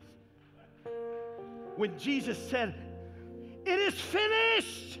 80s. When Jesus said, it is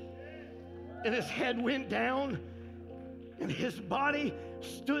finished, and his head went down, and his body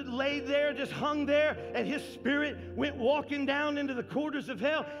laid there, just hung there, and his spirit went walking down into the quarters of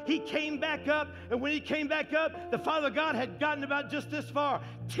hell. He came back up, and when he came back up, the Father God had gotten about just this far.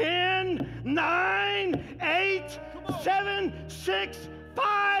 10, 9, 8, 7, 6,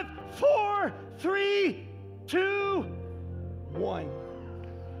 5, 4, 3, 2, 1.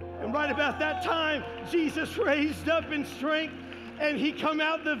 And right about that time, Jesus raised up in strength, and he come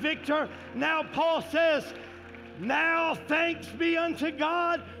out the victor. Now Paul says, now thanks be unto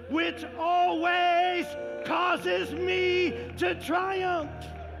God, which always causes me to triumph.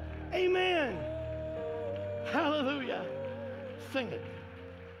 Amen. Hallelujah. Sing it.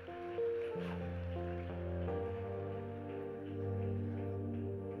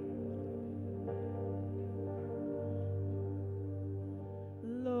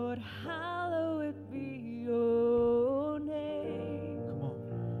 Lord, hallowed be your name. Come on.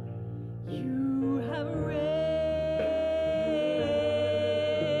 You have risen.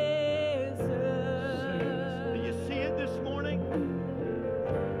 Do you see it this morning?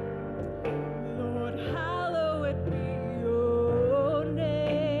 Lord, hallowed be your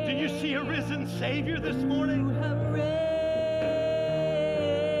name. Do you see a risen Savior this morning? You have risen.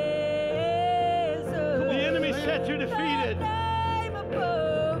 The enemy said you're defeated. The name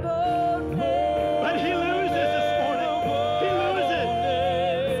above all names. But he loses this morning. He loses.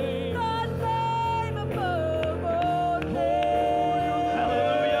 The name above all names.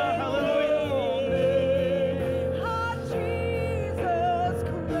 Hallelujah, hallelujah. Ah, Jesus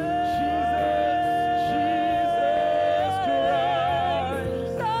Christ.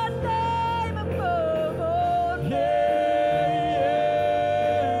 The name above all names.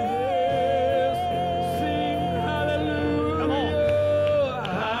 Sing hallelujah. Come on.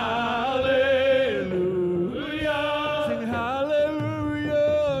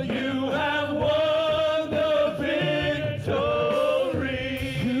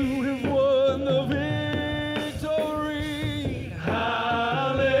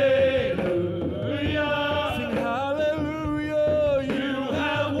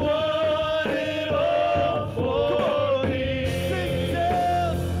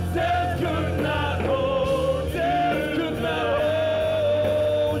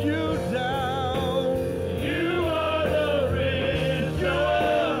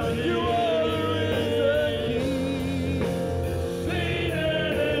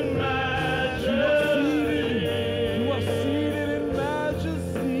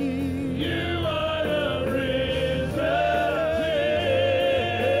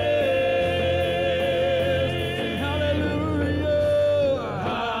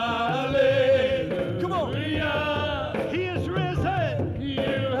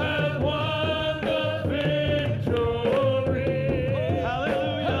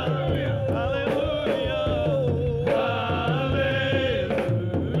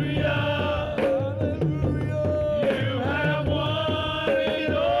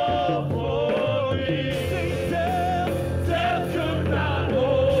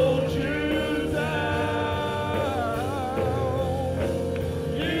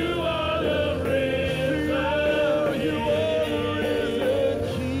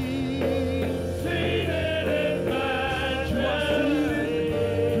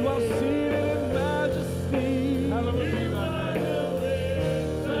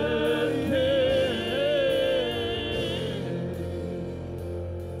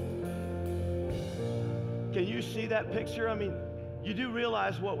 that picture? I mean, you do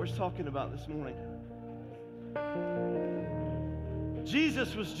realize what we're talking about this morning.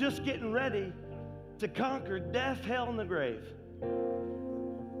 Jesus was just getting ready to conquer death, hell, and the grave.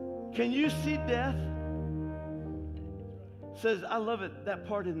 Can you see death? It says, I love it, that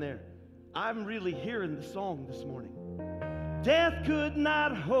part in there. I'm really hearing the song this morning. Death could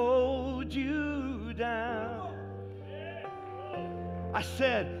not hold you down. I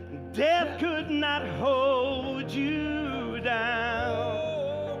said, death could not hold you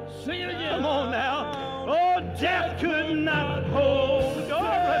down. Sing it again. Come on now. Oh, death could not hold. Oh,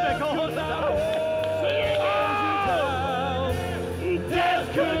 Rebecca, hold on. Oh,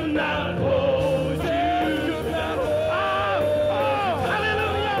 death could not hold you.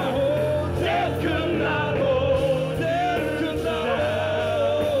 Hallelujah. Death could not hold you.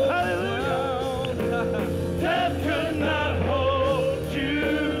 Hallelujah. Death could not hold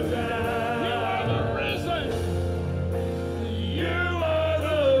you down. You are the risen. You are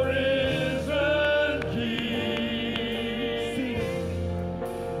the risen King,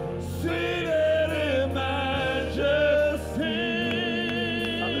 seated in majesty.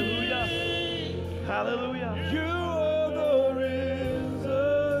 Hallelujah. Hallelujah. You are the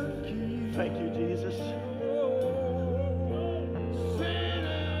risen King. Thank you, Jesus. Seated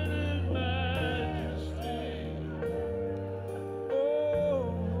in majesty.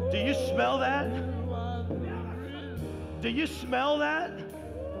 Do you smell that? Do you smell that?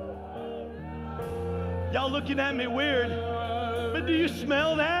 Y'all looking at me weird, but do you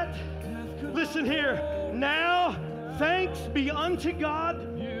smell that? Listen here. Now, thanks be unto God,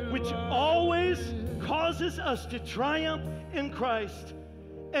 which always causes us to triumph in Christ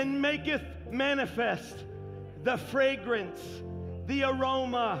and maketh manifest the fragrance, the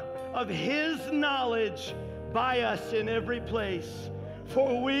aroma of his knowledge by us in every place.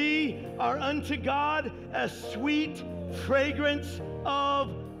 For we are unto God a sweet fragrance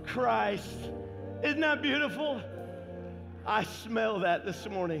of Christ. Isn't that beautiful? I smell that this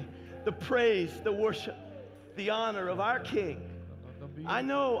morning. The praise, the worship, the honor of our King. I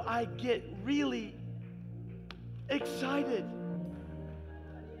know I get really excited.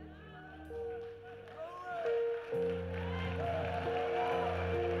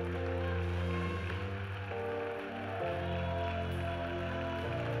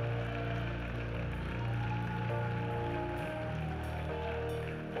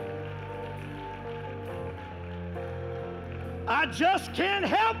 I just can't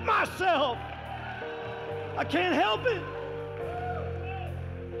help myself. I can't help it.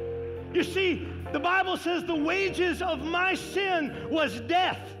 You see, the Bible says the wages of my sin was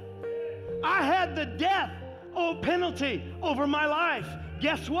death. I had the death penalty over my life.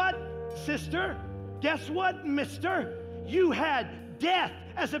 Guess what, sister? Guess what, mister? You had death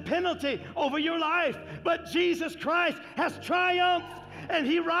as a penalty over your life. But Jesus Christ has triumphed, and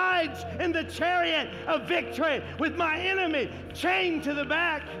he rides in the chariot of victory with my enemy chained to the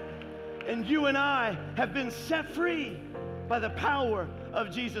back. And you and I have been set free by the power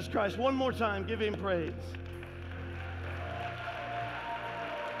of Jesus Christ. One more time, give him praise.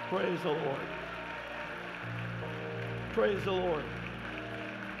 Praise the Lord. Praise the Lord.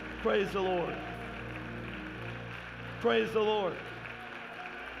 Praise the Lord. Praise the Lord.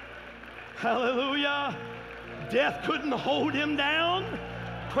 Hallelujah. Death couldn't hold him down.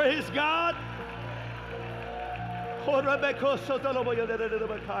 Praise God.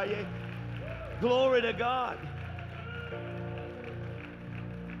 Glory to God.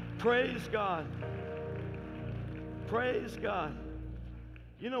 Praise God. Praise God.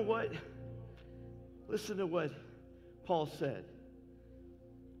 You know what? Listen to what Paul said.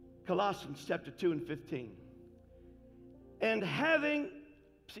 Colossians chapter 2 and 15. And having,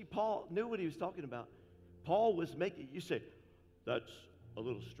 see, Paul knew what he was talking about. Paul was making, you say, that's a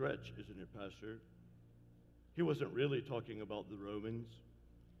little stretch, isn't it, Pastor? He wasn't really talking about the Romans.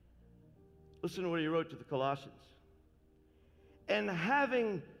 Listen to what he wrote to the Colossians. And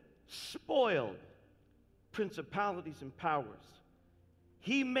having spoiled principalities and powers,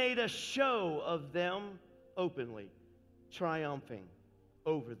 he made a show of them openly, triumphing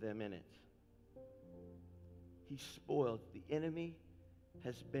over them in it. He spoiled. The enemy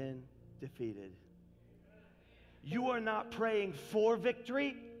has been defeated. You are not praying for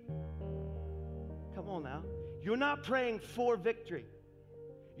victory. Come on now. You're not praying for victory.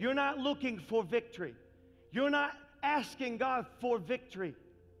 You're not looking for victory. You're not asking God for victory.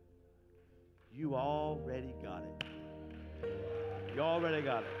 You already got it. You already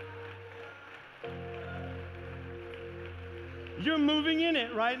got it. You're moving in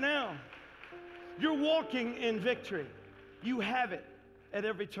it right now. You're walking in victory. You have it at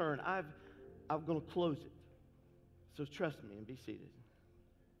every turn. I'm going to close it. So trust me and be seated.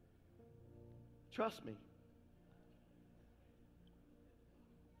 Trust me.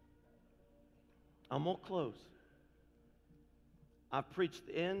 I'm going to close. I've preached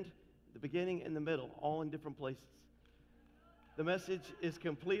the end, the beginning, and the middle, all in different places. The message is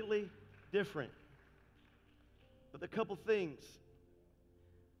completely different. But a couple things,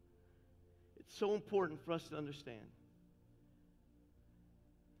 it's so important for us to understand.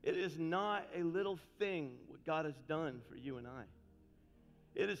 It is not a little thing what God has done for you and I.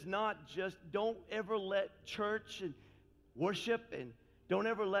 It is not just, don't ever let church and worship and don't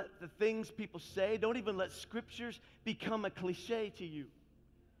ever let the things people say, don't even let scriptures become a cliche to you.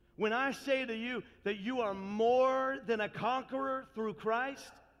 When I say to you that you are more than a conqueror through Christ,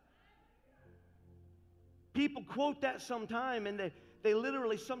 people quote that sometime and they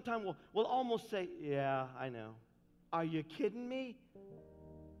literally sometime will almost say, yeah, I know. Are you kidding me?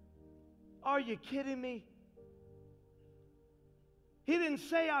 Are you kidding me? He didn't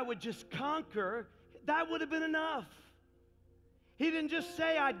say I would just conquer. That would have been enough. He didn't just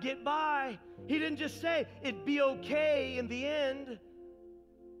say I'd get by. He didn't just say it'd be okay in the end.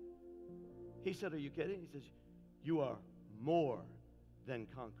 He said, are you kidding? He says, you are more than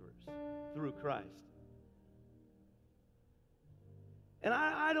conquerors through Christ. And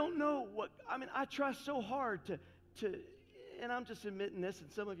I don't know I try so hard to, and I'm just admitting this,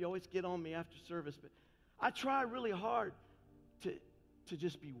 and some of you always get on me after service, but I try really hard to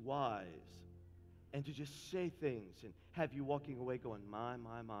just be wise and to just say things and have you walking away going, my.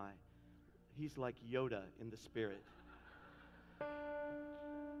 He's like Yoda in the spirit.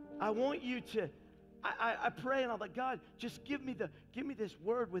 I want you to, I pray and I'm like, God, just give me this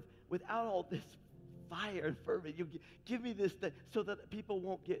word without all this fire and fervor. You give me this thing so that people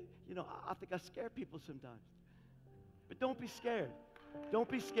won't get, I think I scare people sometimes. But don't be scared. Don't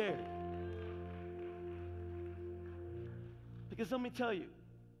be scared. Because let me tell you,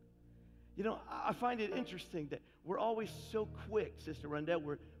 I find it interesting that we're always so quick, Sister Rundell,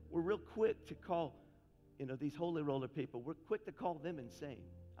 we're real quick to call, these holy roller people, we're quick to call them insane.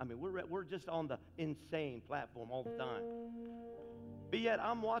 I mean, we're just on the insane platform all the time. But yet,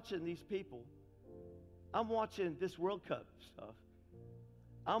 I'm watching these people. I'm watching this World Cup stuff.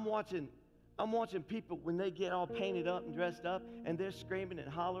 I'm watching people when they get all painted up and dressed up, and they're screaming and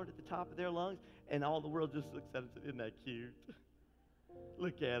hollering at the top of their lungs, and all the world just looks at them and says, isn't that cute?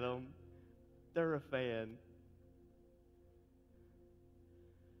 Look at them. They're a fan.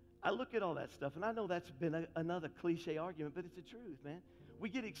 I look at all that stuff, and I know that's been another cliche argument, but it's the truth, man. We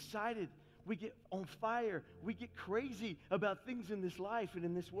get excited. We get on fire. We get crazy about things in this life and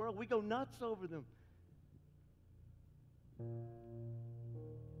in this world. We go nuts over them.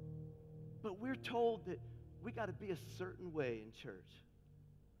 But we're told that we got to be a certain way in church.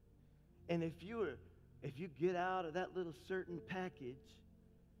 And if you get out of that little certain package,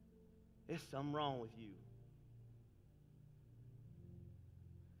 there's something wrong with you.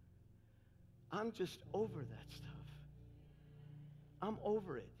 I'm just over that stuff. I'm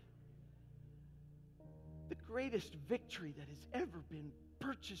over it. The greatest victory that has ever been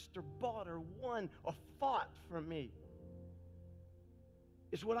purchased or bought or won or fought for me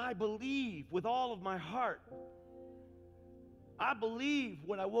is what I believe with all of my heart. I believe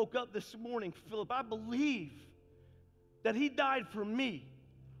when I woke up this morning, Philip, I believe that he died for me.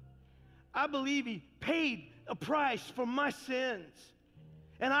 I believe he paid a price for my sins.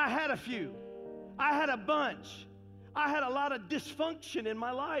 And I had a few. I had a bunch. I had a lot of dysfunction in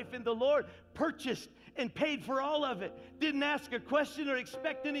my life, and the Lord purchased and paid for all of it. Didn't ask a question or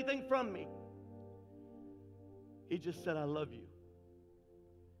expect anything from me. He just said, I love you.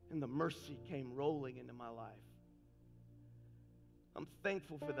 And the mercy came rolling into my life. I'm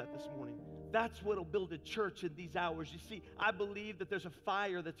thankful for that this morning. That's what will build a church in these hours. You see, I believe that there's a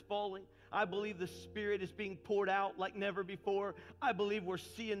fire that's falling. I believe the Spirit is being poured out like never before. I believe we're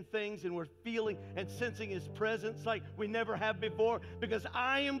seeing things and we're feeling and sensing His presence like we never have before, because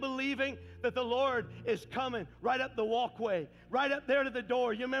I am believing that the Lord is coming right up the walkway, right up there to the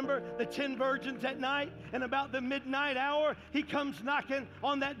door. You remember the 10 virgins at night, and about the midnight hour, He comes knocking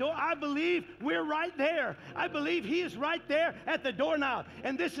on that door. I believe we're right there. I believe He is right there at the doorknob.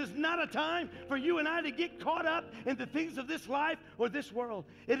 And this is not a time for you and I to get caught up in the things of this life or this world.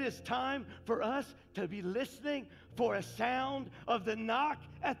 It is time for us to be listening for a sound of the knock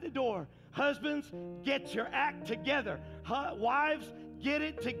at the door. Husbands, get your act together. Wives, get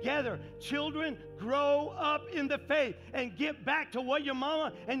it together. Children, grow up in the faith and get back to what your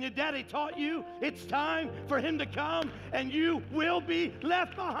mama and your daddy taught you. It's time for Him to come, and you will be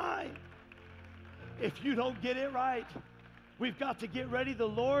left behind if you don't get it right. We've got to get ready. The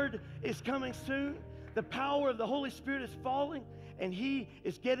Lord is coming soon. The power of the Holy Spirit is falling, and He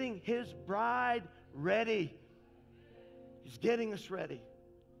is getting His bride ready. He's getting us ready.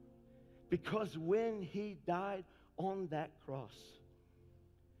 Because when He died on that cross,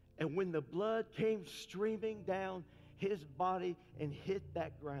 and when the blood came streaming down His body and hit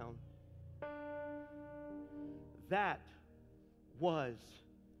that ground, that was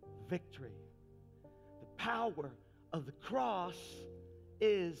victory. The power of the cross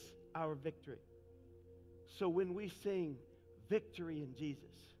is our victory. So when we sing victory in Jesus,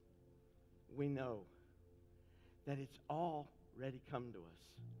 we know that it's already come to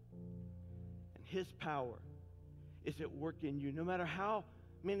us. And His power is at work in you. No matter how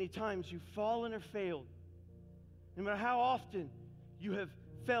many times you've fallen or failed, no matter how often you have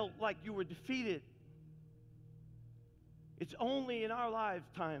felt like you were defeated, it's only in our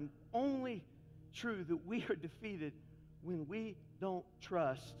lifetime, only true that we are defeated when we don't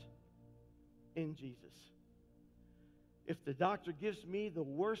trust in Jesus. If the doctor gives me the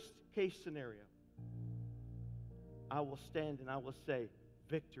worst case scenario, I will stand and I will say,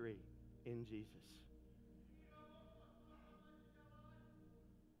 victory in Jesus.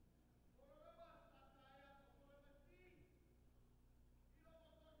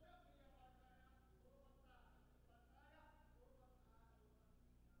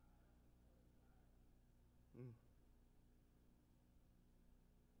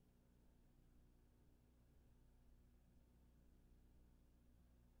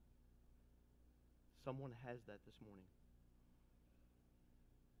 Someone has that this morning.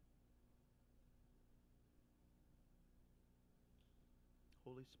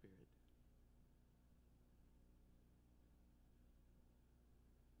 Holy Spirit.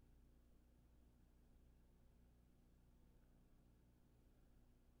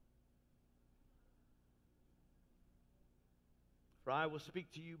 For I will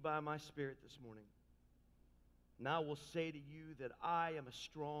speak to you by my Spirit this morning. And I will say to you that I am a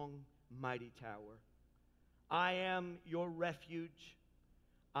strong, mighty tower. I am your refuge.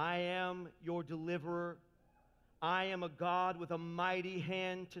 I am your deliverer. I am a God with a mighty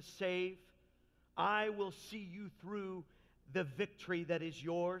hand to save. I will see you through the victory that is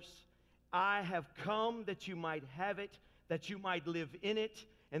yours. I have come that you might have it, that you might live in it,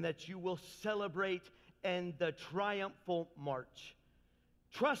 and that you will celebrate in the triumphal march.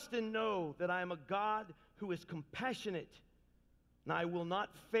 Trust and know that I am a God who is compassionate, and I will not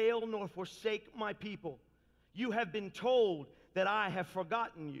fail nor forsake my people. You have been told that I have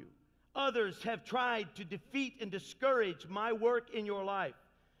forgotten you. Others have tried to defeat and discourage my work in your life.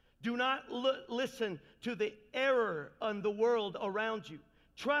 Do not listen to the error in the world around you.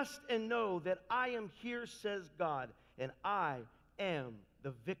 Trust and know that I am here, says God, and I am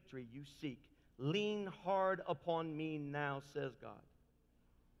the victory you seek. Lean hard upon me now, says God.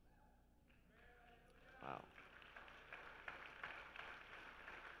 Wow.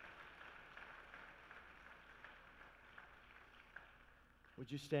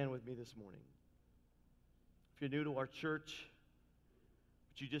 Would you stand with me this morning? If you're new to our church,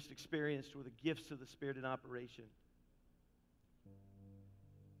 what you just experienced were the gifts of the Spirit in operation.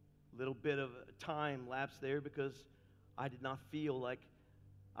 A little bit of time lapsed there because I did not feel like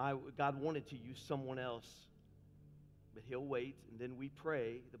God wanted to use someone else. But He'll wait, and then we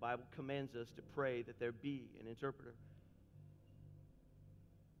pray. The Bible commands us to pray that there be an interpreter.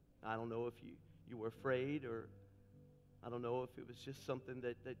 I don't know if you were afraid, or I don't know if it was just something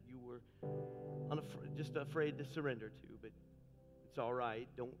that you were just afraid to surrender to, but it's all right.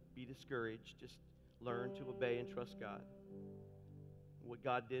 Don't be discouraged. Just learn to obey and trust God. What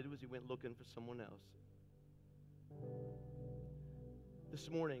God did was He went looking for someone else. This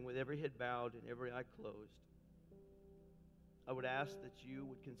morning, with every head bowed and every eye closed, I would ask that you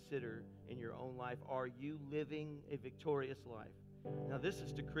would consider in your own life, are you living a victorious life? Now, this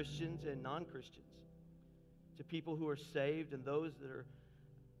is to Christians and non-Christians, to people who are saved and those that are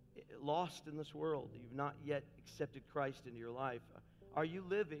lost in this world. You've not yet accepted Christ into your life. Are you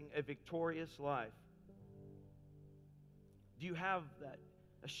living a victorious life? Do you have that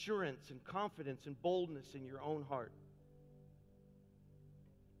assurance and confidence and boldness in your own heart?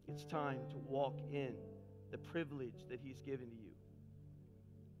 It's time to walk in the privilege that He's given to you.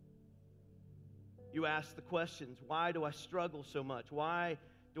 You ask the questions, why do I struggle so much? Why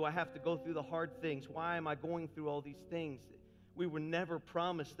do I have to go through the hard things? Why am I going through all these things? We were never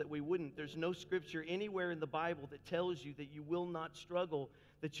promised that we wouldn't. There's no scripture anywhere in the Bible that tells you that you will not struggle,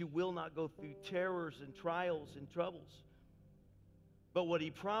 that you will not go through terrors and trials and troubles. But what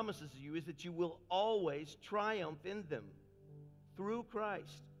He promises you is that you will always triumph in them through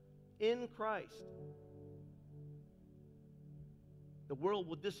Christ, in Christ. The world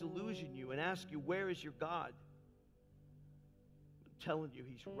will disillusion you and ask you, where is your God? I'm telling you,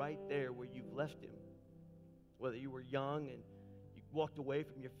 He's right there where you've left Him. Whether you were young and you walked away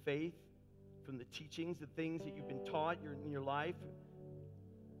from your faith, from the teachings, the things that you've been taught in your life,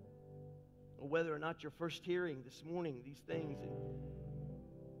 or whether or not you're first hearing this morning these things and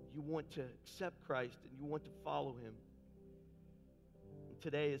you want to accept Christ and you want to follow Him. And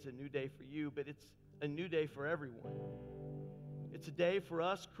today is a new day for you, but it's a new day for everyone. It's a day for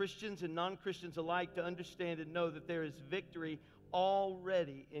us, Christians and non-Christians alike, to understand and know that there is victory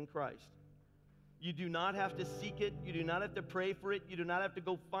already in Christ. You do not have to seek it. You do not have to pray for it. You do not have to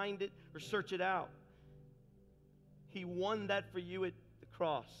go find it or search it out. He won that for you at the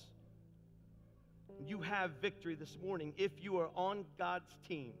cross. You have victory this morning if you are on God's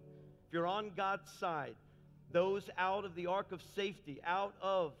team, if you're on God's side. Those out of the ark of safety, out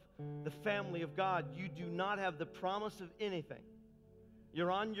of the family of God, you do not have the promise of anything. You're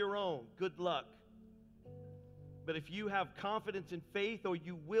on your own. Good luck. But if you have confidence and faith, or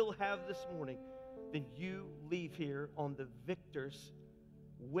you will have this morning, then you leave here on the victor's,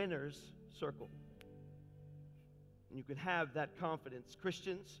 winner's circle. And you can have that confidence.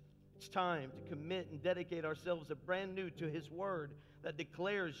 Christians, it's time to commit and dedicate ourselves brand new to His Word that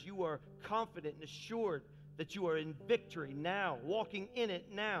declares you are confident and assured that you are in victory now, walking in it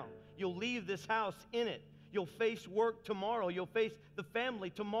now. You'll leave this house in it. You'll face work tomorrow. You'll face the family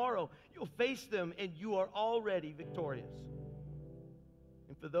tomorrow. You'll face them, and you are already victorious.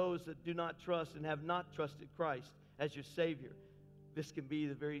 And for those that do not trust and have not trusted Christ as your Savior, this can be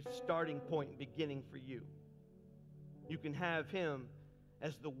the very starting point and beginning for you. You can have Him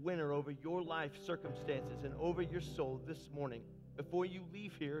as the winner over your life circumstances and over your soul this morning. Before you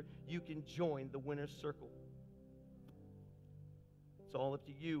leave here, you can join the winner's circle. It's all up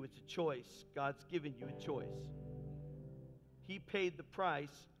to you. It's a choice. God's given you a choice. He paid the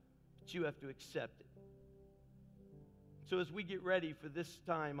price, but you have to accept it. So as we get ready for this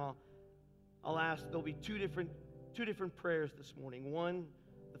time, I'll ask, there'll be two different prayers this morning. One,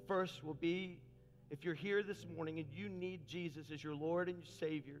 the first will be, if you're here this morning and you need Jesus as your Lord and your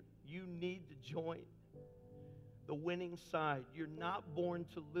Savior, you need to join the winning side. You're not born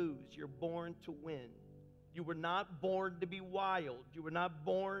to lose. You're born to win. You were not born to be wild. You were not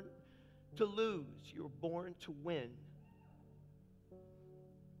born to lose. You were born to win.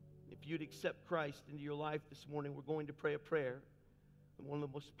 If you'd accept Christ into your life this morning, we're going to pray a prayer. One of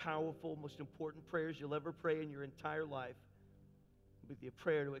the most powerful, most important prayers you'll ever pray in your entire life will be a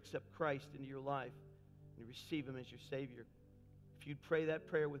prayer to accept Christ into your life and receive Him as your Savior. If you'd pray that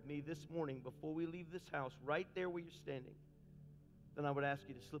prayer with me this morning before we leave this house, right there where you're standing, then I would ask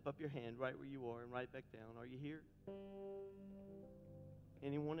you to slip up your hand right where you are and right back down. Are you here?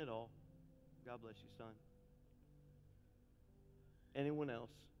 Anyone at all? God bless you, son. Anyone else?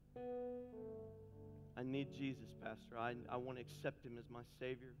 I need Jesus, Pastor. I want to accept Him as my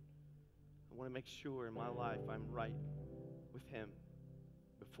Savior. I want to make sure in my life I'm right with Him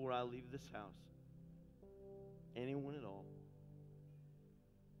before I leave this house. Anyone at all?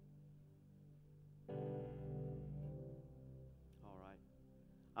 All right.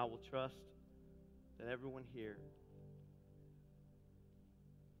 I will trust that everyone here,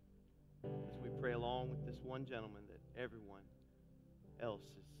 as we pray along with this one gentleman, that everyone else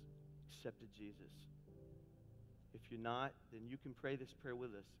has accepted Jesus. If you're not, then you can pray this prayer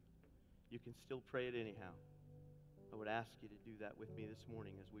with us. You can still pray it anyhow. I would ask you to do that with me this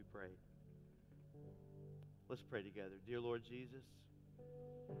morning as we pray. Let's pray together. Dear Lord Jesus,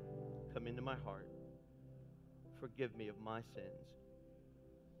 come into my heart. Forgive me of my sins.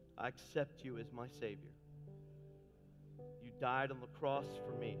 I accept you as my Savior. You died on the cross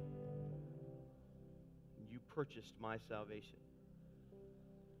for me. You purchased my salvation.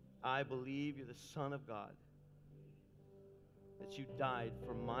 I believe you're the Son of God, that you died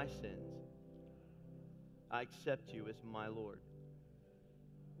for my sins. I accept you as my Lord.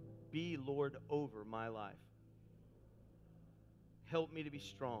 Be Lord over my life. Help me to be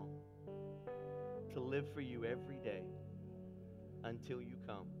strong, to live for you every day until you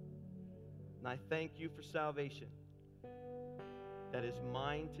come. And I thank you for salvation that is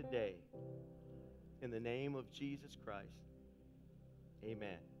mine today. In the name of Jesus Christ,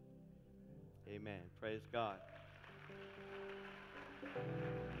 amen. Amen. Praise God.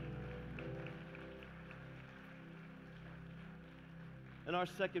 And our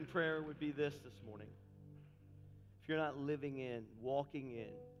second prayer would be this morning. If you're not living in, walking in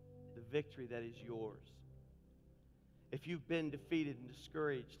the victory that is yours, if you've been defeated and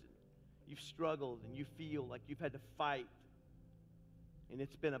discouraged, and you've struggled and you feel like you've had to fight, and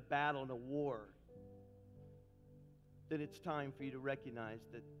it's been a battle and a war, then it's time for you to recognize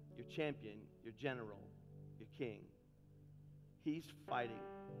that your champion, your general, your king, he's fighting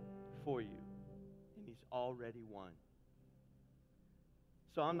for you, and he's already won.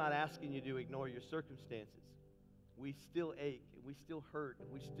 So I'm not asking you to ignore your circumstances. We still ache, and we still hurt, and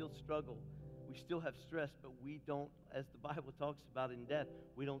we still struggle. We still have stress, but we don't, as the Bible talks about in death,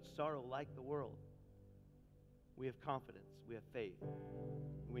 we don't sorrow like the world. We have confidence. We have faith.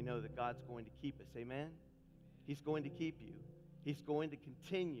 And we know that God's going to keep us. Amen? He's going to keep you. He's going to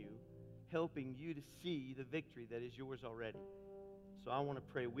continue helping you to see the victory that is yours already. So I want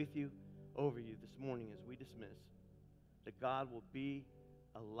to pray with you, over you this morning as we dismiss, that God will be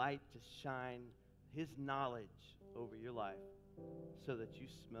a light to shine His knowledge over your life so that you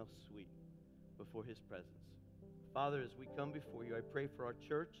smell sweet before His presence. Father, as we come before you, I pray for our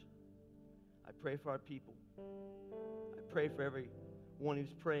church. I pray for our people. I pray for everyone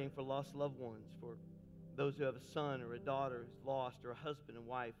who's praying for lost loved ones, for those who have a son or a daughter who's lost, or a husband and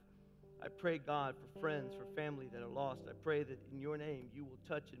wife. I pray, God, for friends, for family that are lost. I pray that in your name you will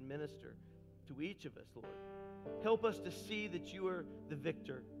touch and minister to each of us, Lord. Help us to see that you are the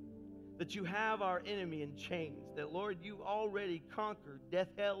victor, that you have our enemy in chains, that, Lord, you already conquered death,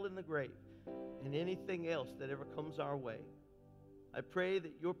 hell, and the grave, and anything else that ever comes our way. I pray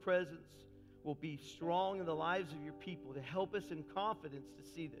that your presence will be strong in the lives of your people to help us in confidence to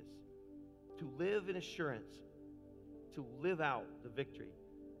see this, to live in assurance, to live out the victory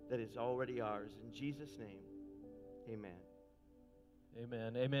that is already ours. In Jesus' name, amen.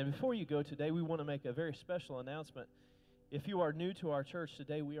 Amen. Amen. Before you go today, we want to make a very special announcement. If you are new to our church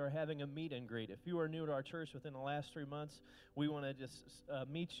today, we are having a meet and greet. If you are new to our church within the last 3 months, we want to just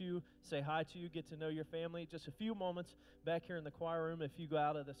meet you, say hi to you, get to know your family. Just a few moments back here in the choir room. If you go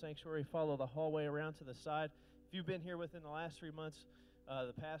out of the sanctuary, follow the hallway around to the side. If you've been here within the last 3 months,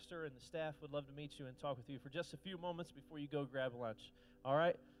 the pastor and the staff would love to meet you and talk with you for just a few moments before you go grab lunch. All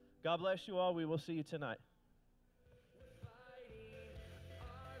right? God bless you all. We will see you tonight.